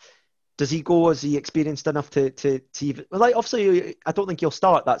 But does he go? Is he experienced enough to even... Like, obviously, I don't think he'll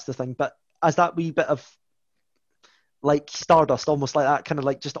start, that's the thing. But as that wee bit of, like, stardust, almost like that, kind of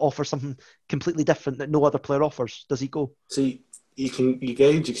like just offer something completely different that no other player offers, does he go? See, you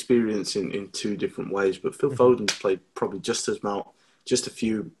gauge experience in two different ways, but Phil Foden's played probably just a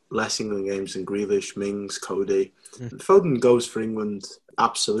few less England games than Grealish, Mings, Cody. Foden goes for England,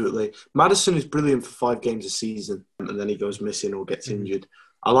 absolutely. Maddison is brilliant for 5 games a season, and then he goes missing or gets injured.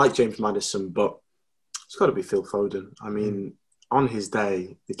 I like James Maddison, but it's got to be Phil Foden. I mean, on his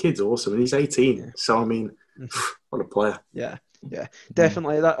day, the kid's awesome, and he's 18. Yeah. So, I mean, what a player. Yeah,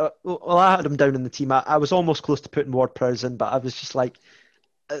 definitely. Well, I had him down in the team. I was almost close to putting Ward-Prowse in, but I was just like,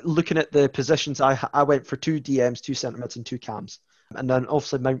 looking at the positions, I went for 2 DMs, 2 centre mids, and 2 cams. And then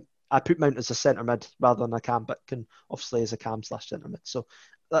obviously I put Mount as a centre mid rather than a cam, but can obviously as a cam / centre mid. So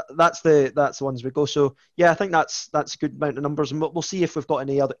that's the ones we go. So yeah, I think that's a good amount of numbers, and we'll see if we've got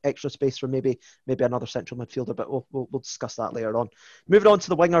any other extra space for maybe another central midfielder, but we'll discuss that later on. Moving on to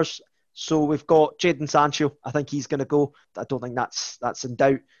the wingers. So we've got Jadon Sancho. I think he's going to go. I don't think that's in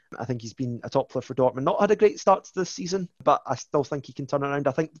doubt. I think he's been a top player for Dortmund. Not had a great start to this season, but I still think he can turn around.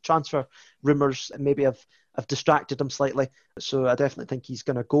 I think the transfer rumours maybe have distracted him slightly. So I definitely think he's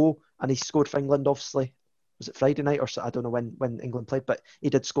going to go. And he scored for England, obviously. Was it Friday night or so? I don't know when England played, but he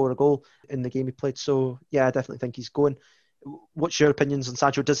did score a goal in the game he played. So yeah, I definitely think he's going. What's your opinions on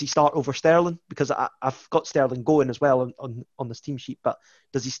Sancho? Does he start over Sterling? Because I've got Sterling going as well on this team sheet, but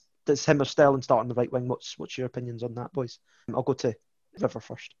does him or Sterling start on the right wing? What's your opinions on that, boys? I'll go to River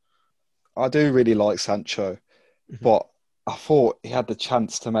first. I do really like Sancho, but I thought he had the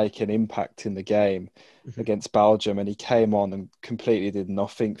chance to make an impact in the game against Belgium, and he came on and completely did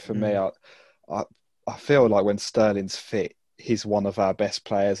nothing for me. I feel like when Sterling's fit, he's one of our best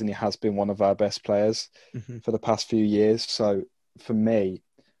players, and he has been one of our best players for the past few years. So for me,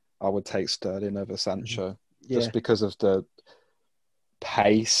 I would take Sterling over Sancho just because of the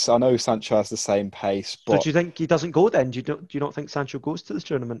pace. I know Sancho has the same pace, but so do you think he doesn't go then? Do you not think Sancho goes to this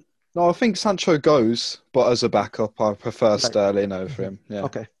tournament? No, I think Sancho goes, but as a backup, I prefer Sterling over him. Yeah.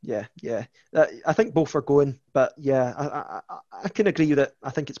 Okay. Yeah. I think both are going, but yeah, I can agree that I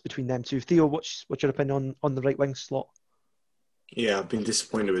think it's between them two. Theo, what's your opinion on the right wing slot? Yeah, I've been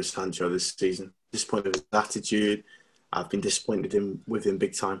disappointed with Sancho this season. Disappointed with his attitude. I've been disappointed with him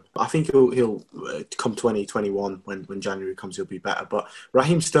big time. I think he'll come 2021 when January comes, he'll be better. But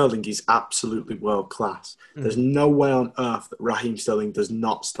Raheem Sterling is absolutely world class. There's no way on earth that Raheem Sterling does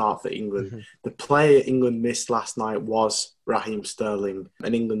not start for England. The player England missed last night was Raheem Sterling,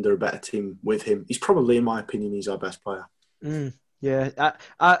 and England are a better team with him. He's probably, in my opinion, he's our best player. Yeah,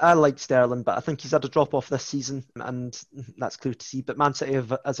 I like Sterling, but I think he's had a drop off this season, and that's clear to see. But Man City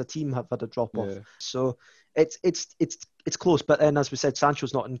as a team have had a drop off, so it's close. But then, as we said,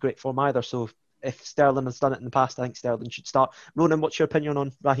 Sancho's not in great form either. So if Sterling has done it in the past, I think Sterling should start. Ronan, what's your opinion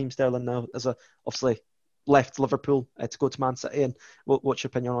on Raheem Sterling now? As obviously left Liverpool to go to Man City, and what's your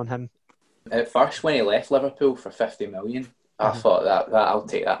opinion on him? At first, when he left Liverpool for 50 million, I thought that I'll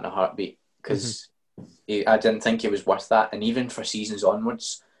take that in a heartbeat because. I didn't think he was worth that, and even for seasons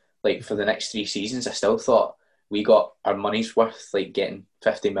onwards, like for the next 3 seasons, I still thought we got our money's worth, like getting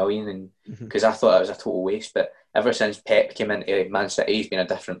 50 million, and because I thought it was a total waste. But ever since Pep came into Man City, he's been a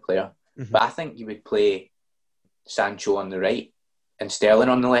different player. But I think you would play Sancho on the right and Sterling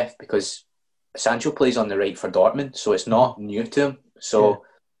on the left, because Sancho plays on the right for Dortmund, so it's not new to him. So,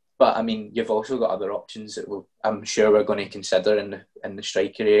 but I mean, you've also got other options that I'm sure we're going to consider in the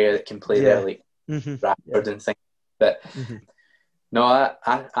striker area that can play there, like Rashford and things. But no,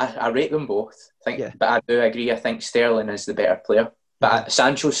 I rate them both. But I do agree. I think Sterling is the better player. But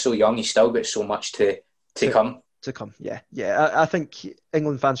Sancho's so young; he's still got so much to come. To come, I think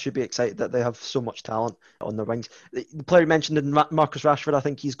England fans should be excited that they have so much talent on their wings. The player you mentioned in Marcus Rashford, I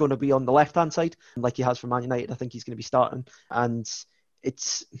think he's going to be on the left-hand side, like he has for Man United. I think he's going to be starting, and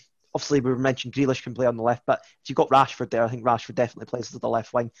it's. Obviously, we mentioned Grealish can play on the left, but if you've got Rashford there, I think Rashford definitely plays as the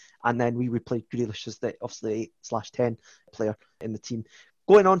left wing. And then we would play Grealish as the obviously 8/10 player in the team.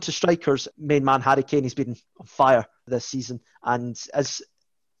 Going on to strikers, main man Harry Kane, he's been on fire this season. And as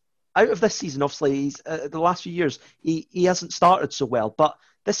out of this season, obviously, he's the last few years, he hasn't started so well. But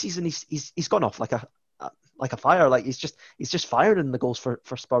this season, he's gone off like a fire. Like he's just firing the goals for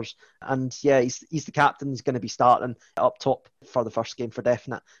Spurs. And yeah, he's the captain. He's going to be starting up top for the first game for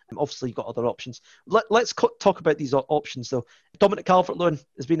definite. Obviously, you've got other options. Let's talk about these options though. Dominic Calvert-Lewin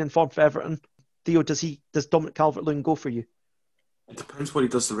has been informed for Everton. Theo, does Dominic Calvert-Lewin go for you? It depends what he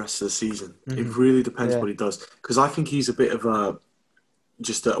does the rest of the season. It really depends what he does, because I think he's a bit of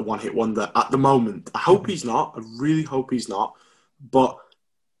just a one-hit wonder at the moment. I hope he's not. I really hope he's not. But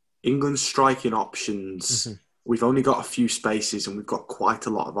England's striking options, we've only got a few spaces and we've got quite a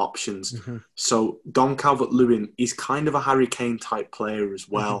lot of options. So Dom Calvert-Lewin is kind of a Harry Kane type player as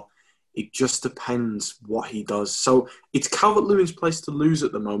well. It just depends what he does. So it's Calvert-Lewin's place to lose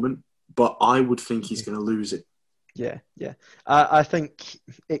at the moment, but I would think he's going to lose it. Yeah. I think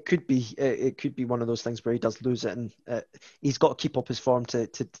it could be one of those things where he does lose it, and he's got to keep up his form to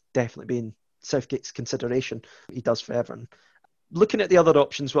definitely be in Southgate's consideration. He does for Everton. Looking at the other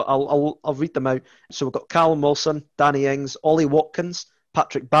options, well, I'll read them out. So we've got Callum Wilson, Danny Ings, Ollie Watkins,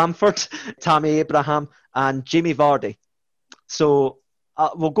 Patrick Bamford, Tammy Abraham, and Jamie Vardy. So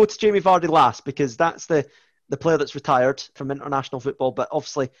we'll go to Jamie Vardy last because that's the player that's retired from international football, but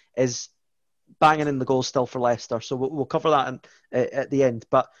obviously is banging in the goals still for Leicester. So we'll cover that at the end.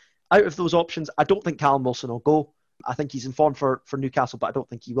 But out of those options, I don't think Callum Wilson will go. I think he's in form for Newcastle, but I don't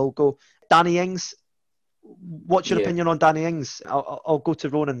think he will go. Danny Ings, what's your opinion on Danny Ings? I'll go to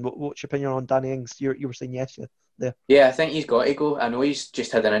Ronan. What's your opinion on Danny Ings? You were saying yes there. Yeah, I think he's got to go. I know he's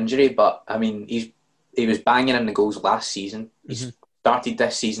just had an injury, but I mean, he was banging in the goals last season. He's started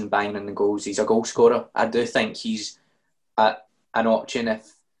this season banging in the goals. He's a goal scorer. I do think he's an option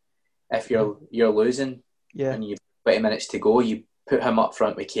if you're losing and you've 20 minutes to go, you put him up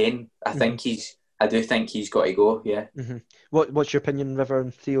front with Kane. I do think he's got to go. Yeah. What's your opinion, River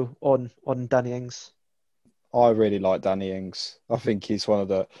and Theo, on Danny Ings? I really like Danny Ings. I think he's one of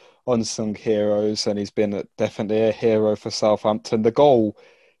the unsung heroes, and he's been definitely a hero for Southampton. The goal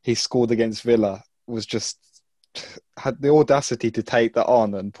he scored against Villa was just had the audacity to take that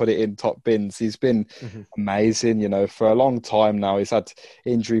on and put it in top bins. He's been amazing, for a long time now. He's had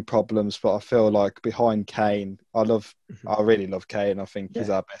injury problems, but I feel like behind Kane, I really love Kane. I think he's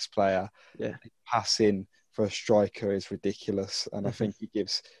our best player. Yeah. Passing for a striker is ridiculous, and I think he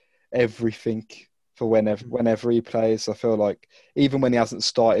gives everything for whenever he plays. I feel like even when he hasn't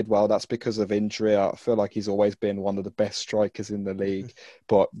started well, that's because of injury. I feel like he's always been one of the best strikers in the league.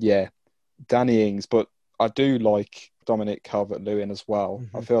 But yeah, Danny Ings. But I do like Dominic Calvert-Lewin as well.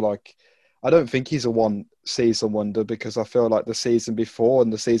 I feel like I don't think he's a one-season wonder, because I feel like the season before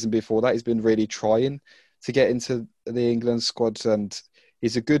and the season before that he's been really trying to get into the England squad, and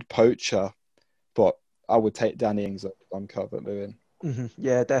he's a good poacher. But I would take Danny Ings on Calvert-Lewin.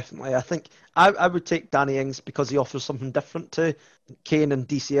 Yeah, definitely. I think I would take Danny Ings because he offers something different to Kane and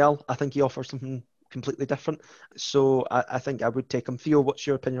DCL. I think he offers something completely different. So I think I would take him. Theo, what's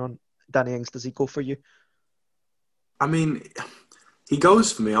your opinion on Danny Ings? Does he go for you? I mean, he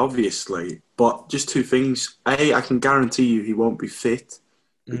goes for me, obviously, but just two things. A, I can guarantee you he won't be fit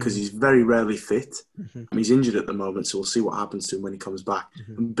because he's very rarely fit. He's injured at the moment, so we'll see what happens to him when he comes back.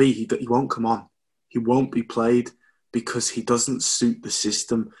 And B, he won't come on. He won't be played because he doesn't suit the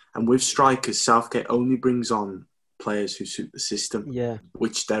system. And with strikers, Southgate only brings on players who suit the system,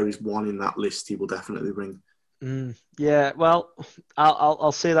 which there is one in that list he will definitely bring. Yeah, well,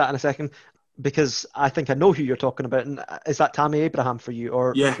 I'll say that in a second, because I think I know who you're talking about. And is that Tammy Abraham for you?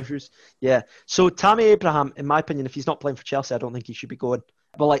 Or yeah. So Tammy Abraham, in my opinion, if he's not playing for Chelsea, I don't think he should be going.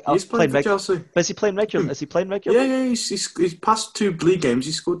 But he's playing for Chelsea. But is he playing regularly? Is he playing regularly? Yeah. He's passed 2 league games.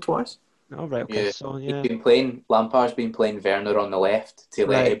 He scored twice. Oh, right. Okay. So he's been playing. Lampard's been playing Werner on the left to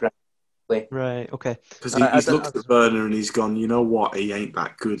let Abraham play. Right. Okay. Because he's looked at Werner and he's gone, you know what? He ain't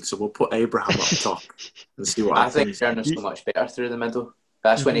that good. So we'll put Abraham up top and see what happens. I think Werner's so much better through the middle.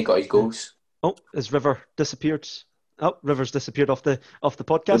 That's when he got his goals. Oh, has River disappeared? Oh, River's disappeared off the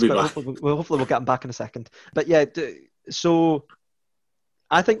podcast. But hopefully we'll get him back in a second. But yeah, so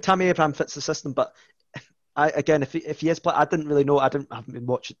I think Tammy Abraham fits the system. But if he is playing, I didn't really know. I haven't been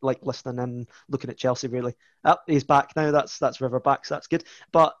watching, listening and looking at Chelsea really. Oh, he's back now. That's River back, so that's good.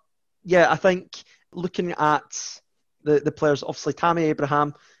 But yeah, I think looking at the players, obviously Tammy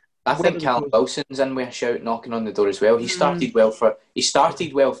Abraham. I think Callum Wilson's in with a shout, knocking on the door as well. He started well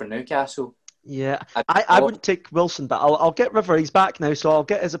for Newcastle. Yeah, I wouldn't take Wilson, but I'll get River. He's back now, so I'll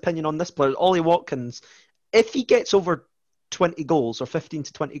get his opinion on this player. Ollie Watkins, if he gets over 20 goals or 15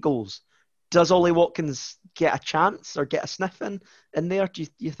 to 20 goals, does Ollie Watkins get a chance or get a sniff in there, do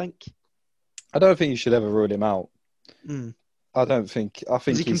you think? I don't think you should ever rule him out. I think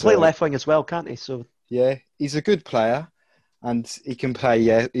he can play left wing as well, can't he? So yeah, he's a good player. And he can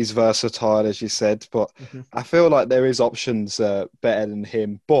play, he's versatile, as you said. But I feel like there is options better than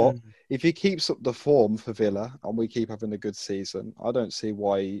him. But if he keeps up the form for Villa and we keep having a good season, I don't see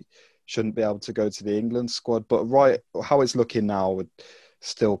why he shouldn't be able to go to the England squad. But how it's looking now, I would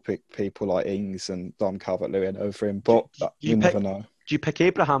still pick people like Ings and Dom Calvert-Lewin over him. But you never know. Do you pick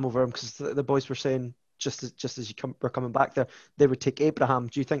Abraham over him? Because the boys were saying, just as you were coming back there, they would take Abraham.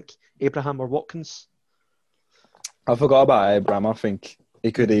 Do you think Abraham or Watkins? I forgot about Abraham. I think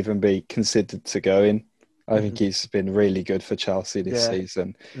he could even be considered to go in. I think he's been really good for Chelsea this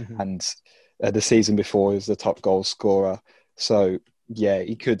season. And the season before he was the top goal scorer. So, yeah,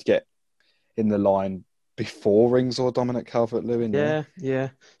 he could get in the line before Ings or Dominic Calvert-Lewin. Yeah.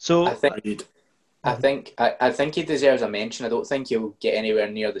 So I think he deserves a mention. I don't think he'll get anywhere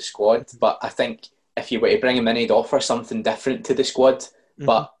near the squad, but I think if you were to bring him in, he'd offer something different to the squad.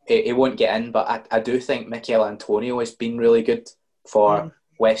 But he won't get in. But I do think Michail Antonio has been really good for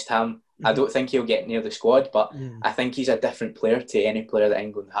West Ham. I don't think he'll get near the squad, but I think he's a different player to any player that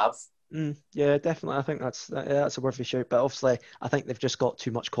England have. Yeah, definitely. I think that's a worthy shout. But obviously, I think they've just got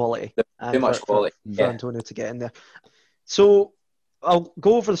too much quality. Too much quality for Antonio to get in there. So I'll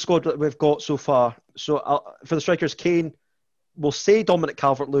go over the squad that we've got so far. So for the strikers, Kane, we'll say Dominic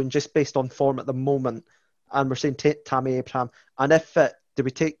Calvert-Lewin just based on form at the moment, and we're saying Tammy Abraham. And if fit, do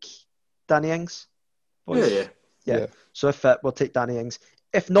we take Danny Ings? Boys? Yeah. So if fit, we'll take Danny Ings.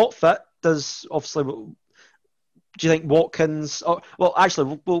 If not fit, do you think Watkins?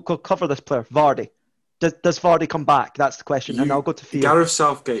 Actually, we'll cover this player, Vardy. Does Vardy come back? That's the question. And I'll go to Theo. Gareth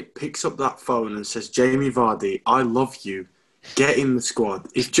Southgate picks up that phone and says, Jamie Vardy, I love you. Get in the squad.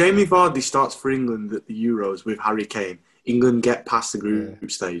 If Jamie Vardy starts for England at the Euros with Harry Kane, England get past the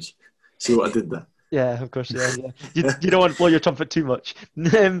group stage. See what I did there? Yeah, of course. Yeah. You don't want to blow your trumpet too much.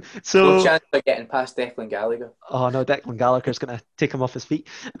 No chance of getting past Declan Gallagher. Oh no, Declan Gallagher's going to take him off his feet.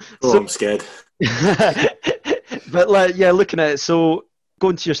 I'm scared. But looking at it, so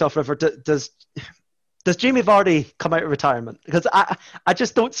going to yourself, River, does Jamie Vardy come out of retirement? Because I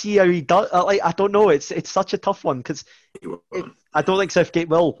just don't see how he does. I don't know. It's such a tough one because I don't think Southgate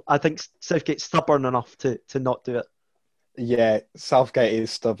will. I think Southgate's stubborn enough to not do it. Yeah, Southgate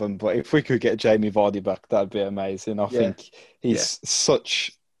is stubborn, but if we could get Jamie Vardy back, that'd be amazing. I think he's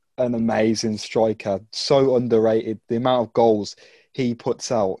such an amazing striker, so underrated. The amount of goals he puts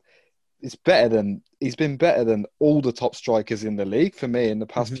out is he's been better than all the top strikers in the league for me in the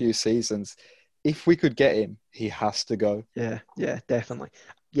past few seasons. If we could get him, he has to go. Yeah, definitely.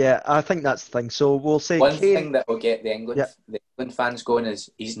 Yeah, I think that's the thing. So we'll say one thing that will get the England fans going is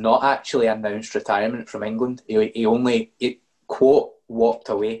he's not actually announced retirement from England. He only quote walked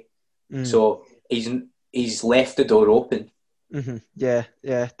away, so he's left the door open. Yeah,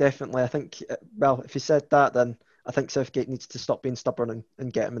 definitely. I think if he said that, then I think Southgate needs to stop being stubborn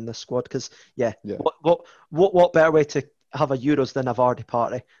and get him in the squad because what better way to have a Euros than a Vardy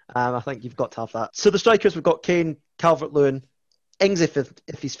party? I think you've got to have that. So the strikers, we've got Kane, Calvert-Lewin, Ings if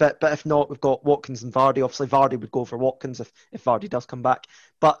he's fit, but if not, we've got Watkins and Vardy. Obviously, Vardy would go for Watkins if Vardy does come back.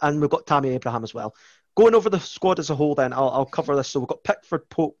 And we've got Tammy Abraham as well. Going over the squad as a whole, then I'll cover this. So we've got Pickford,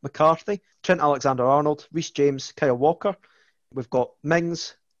 Pope, McCarthy, Trent Alexander-Arnold, Reece James, Kyle Walker. We've got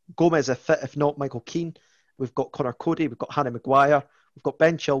Mings, Gomez if fit, if not, Michael Keane. We've got Connor Cody. We've got Harry Maguire. We've got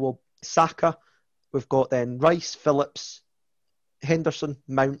Ben Chilwell, Saka. We've got then Rice, Phillips, Henderson,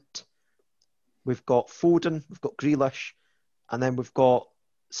 Mount. We've got Foden. We've got Grealish. And then we've got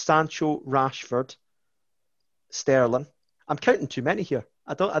Sancho, Rashford, Sterling. I'm counting too many here.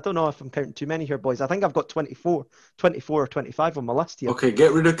 I don't know if I'm counting too many here, boys. I think I've got 24 or 25 on my list here. Okay,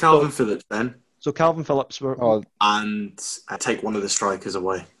 get rid of Calvin Phillips then. So Calvin Phillips and I take one of the strikers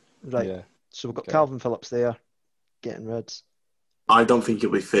away. Right. Yeah. So we've got Calvin Phillips there, getting rid. I don't think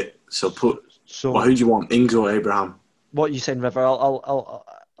he'll be fit. So who do you want, Ings or Abraham? What are you saying, River?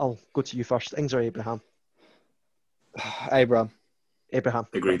 I'll go to you first. Ings or Abraham? Abraham.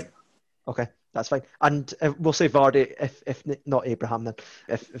 Agreed. Okay, that's fine. And we'll say Vardy if not Abraham then,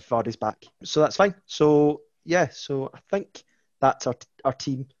 if Vardy's back. So that's fine. So I think that's our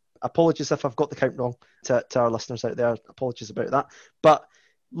team. Apologies if I've got the count wrong to our listeners out there. Apologies about that. But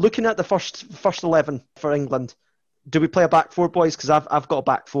looking at the first 11 for England, do we play a back four, boys? Because I've got a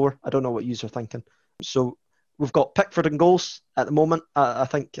back four. I don't know what yous are thinking. So we've got Pickford in goals at the moment. I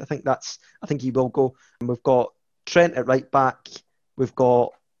think he will go. And we've got Trent at right back. We've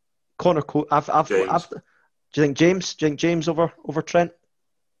got Connor Cody. Do you think James? Do you think James over Trent?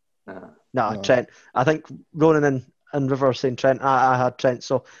 No, Trent. I think Ronan and River are saying Trent. I had Trent,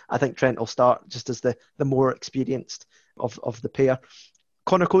 so I think Trent will start just as the more experienced of the pair.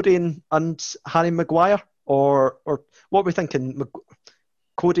 Connor Cody and Harry Maguire, or what are we thinking?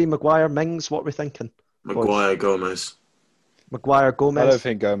 Cody, Maguire, Mings. What are we thinking? Maguire, Gomez. I don't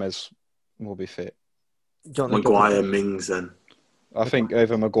think Gomez will be fit. Maguire, Mings then. I think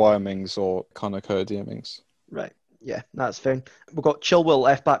either Maguire, Mings or Connor Cody and Mings. Right. Yeah, that's fair. We've got Chilwell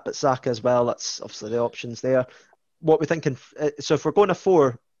left back, but Saka as well. That's obviously the options there. What we're thinking. So if we're going to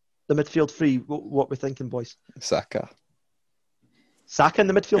 4, the midfield 3, what we're thinking, boys? Saka in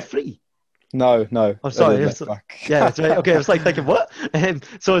the midfield 3. No. I'm sorry. Yeah, that's right. Okay, I was like thinking what?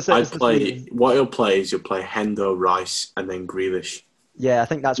 What he'll play is you'll play Hendo, Rice, and then Grealish. Yeah, I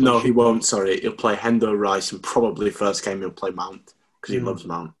think that's. No, he won't. Sorry, he'll play Hendo, Rice, and probably first game he'll play Mount because he loves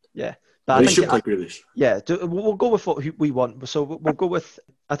Mount. Yeah. But they should play Grealish. Yeah, we'll go with what we want. So we'll go with,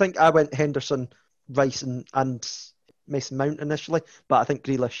 I think I went Henderson, Rice and Mason Mount initially, but I think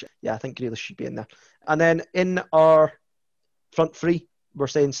Grealish should be in there. And then in our front three, we're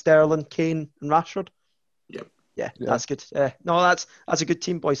saying Sterling, Kane and Rashford. Yep. Yeah, that's good. No, that's a good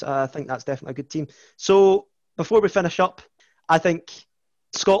team, boys. I think that's definitely a good team. So before we finish up, I think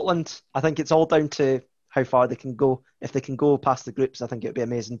Scotland, I think it's all down to how far they can go. If they can go past the groups, I think it would be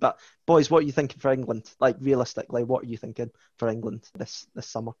amazing. But boys, what are you thinking for England? Like realistically, what are you thinking for England this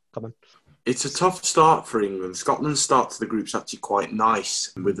summer coming? It's a tough start for England. Scotland's start to the group's actually quite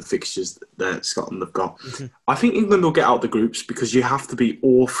nice with the fixtures that Scotland have got. Mm-hmm. I think England will get out the groups because you have to be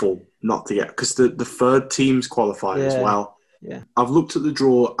awful not to get, because the third teams qualify as well. Yeah. I've looked at the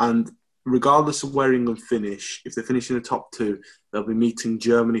draw, and regardless of where England finish, if they finish in the top two, they'll be meeting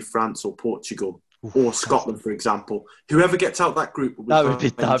Germany, France or Portugal. Or Scotland, for example. Whoever gets out that group will be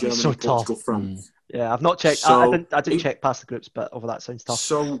Germany, so Portugal, France. Yeah, I've not checked. So, I didn't check past the groups, but that sounds tough.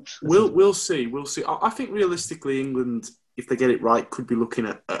 So we'll see. I think realistically, England, if they get it right, could be looking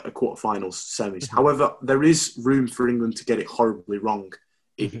at a quarterfinals, semis. Mm-hmm. However, there is room for England to get it horribly wrong.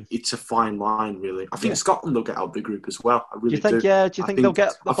 It's a fine line, really. I think Scotland will get out of the group as well. I really do. Yeah, do you think they'll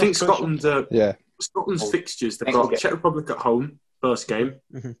get? I think Scotland. Scotland's fixtures. They've got Czech Republic at home, first game,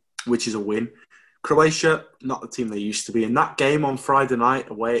 which is a win. Croatia, not the team they used to be. In that game on Friday night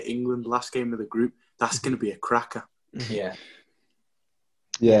away at England, last game of the group, that's going to be a cracker. Yeah.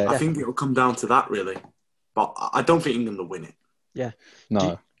 I think it'll come down to that, really. But I don't think England will win it. Yeah.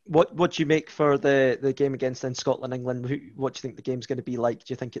 No. What do you make for the game against Scotland, England? What do you think the game's going to be like?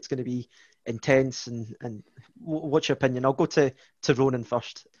 Do you think it's going to be intense? And what's your opinion? I'll go to Ronan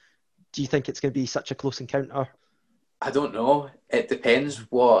first. Do you think it's going to be such a close encounter? I don't know. It depends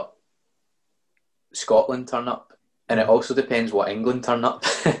what Scotland turn up, and it also depends what England turn up.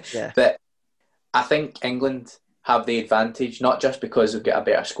 But I think England have the advantage, not just because they've got a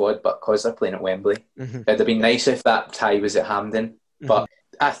better squad, but because they're playing at Wembley. It'd have been nice if that tie was at Hampden, but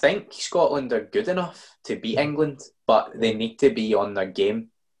I think Scotland are good enough to beat England, but they need to be on their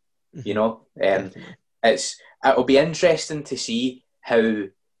game. You know, it'll be interesting to see how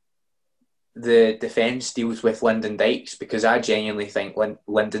the defence deals with Lyndon Dykes, because I genuinely think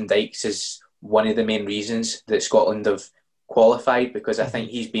Lyndon Dykes is one of the main reasons that Scotland have qualified, because I think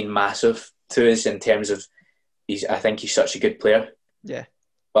he's been massive to us in terms of I think he's such a good player. Yeah.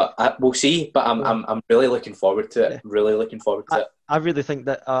 But we'll see. But I'm really looking forward to it. Yeah. Really looking forward to it. I really think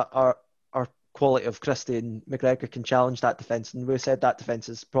that our quality of Christie and McGregor can challenge that defence, and we said that defence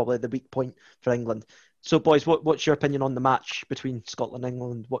is probably the weak point for England. So, boys, what's your opinion on the match between Scotland and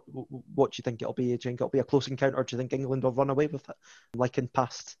England? What do you think it'll be? Do you think it'll be a close encounter, or do you think England will run away with it, like in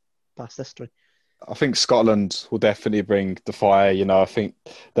past history? I think Scotland will definitely bring the fire. You know, I think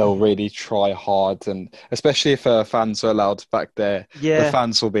they'll really try hard, and especially if fans are allowed back there, the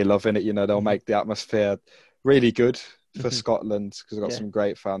fans will be loving it. You know, they'll make the atmosphere really good for Scotland, because they've got some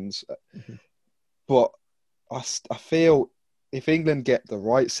great fans. But I feel if England get the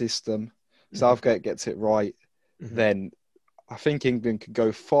right system, Southgate gets it right, then I think England could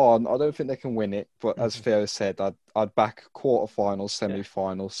go far. I don't think they can win it, but as Theo said, I'd back quarterfinals,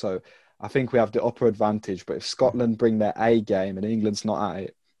 semi-finals. So I think we have the upper advantage. But if Scotland bring their A game and England's not at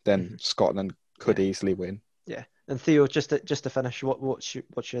it, then Scotland could easily win. Yeah. And Theo, just to finish, what's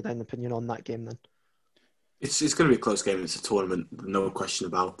your then opinion on that game then? It's going to be a close game. It's a tournament, no question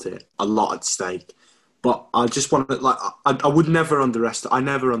about it. A lot at stake. But I just want to, I would never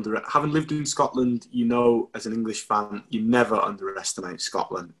underestimate. Having lived in Scotland, you know, as an English fan, you never underestimate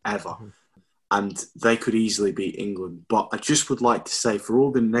Scotland, ever. And they could easily beat England. But I just would like to say, for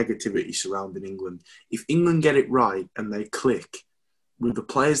all the negativity surrounding England, if England get it right and they click with the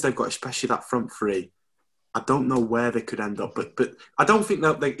players they've got, especially that front three, I don't know where they could end up. But I don't think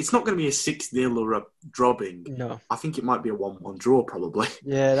that it's not going to be a 6-0 or a drubbing. No. I think it might be a 1-1 draw, probably.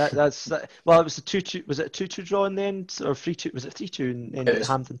 Yeah, that's well, it was a 2-2. Was it a 2-2 draw in the end, or 3-2? Was it 3-2 in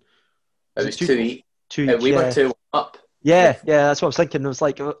Hampden? It was 2-8. We were 2 up. Yeah, that's what I was thinking. I was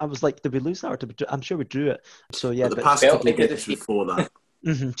like, did we lose that, or did we I'm sure we drew it. So yeah, but the past couple of games before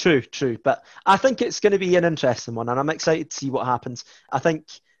that. True. But I think it's going to be an interesting one, and I'm excited to see what happens. I think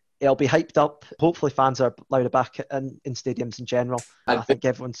it'll be hyped up. Hopefully fans are louder back in stadiums in general. I think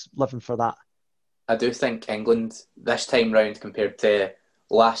everyone's living for that. I do think England, this time round compared to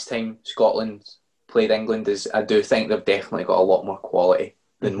last time Scotland played England, I do think they've definitely got a lot more quality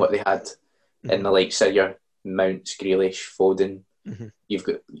than what they had in the likes of your Mounts, Grealish, Foden.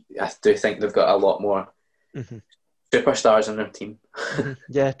 I do think they've got a lot more superstars in their team.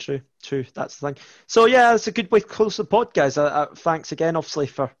 Yeah, true. That's the thing. So yeah, it's a good way to close the pod, guys. Thanks again, obviously,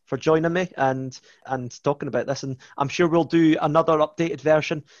 for joining me and talking about this. And I'm sure we'll do another updated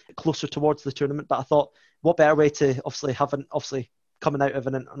version closer towards the tournament. But I thought, what better way to obviously have coming out of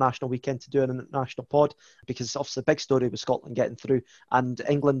an international weekend to do an international pod, because obviously the big story was Scotland getting through, and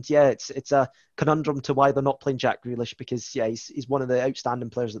England, it's a conundrum to why they're not playing Jack Grealish, because he's one of the outstanding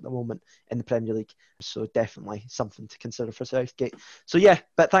players at the moment in the Premier League, so definitely something to consider for Southgate. So yeah,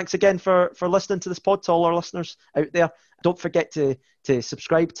 but thanks again for listening to this pod, to all our listeners out there. Don't forget to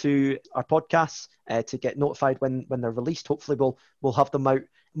subscribe to our podcasts to get notified when they're released. Hopefully we'll have them out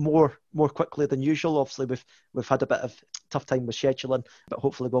more quickly than usual. Obviously we've had a bit of tough time with scheduling, but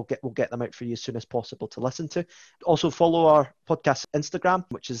hopefully we'll get them out for you as soon as possible to listen to. Also follow our podcast Instagram,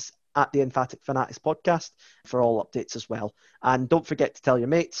 which is at the Emphatic Fanatics Podcast, for all updates as well. And don't forget to tell your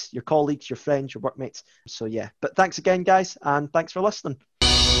mates, your colleagues, your friends, your workmates. So yeah, but thanks again, guys, and thanks for listening.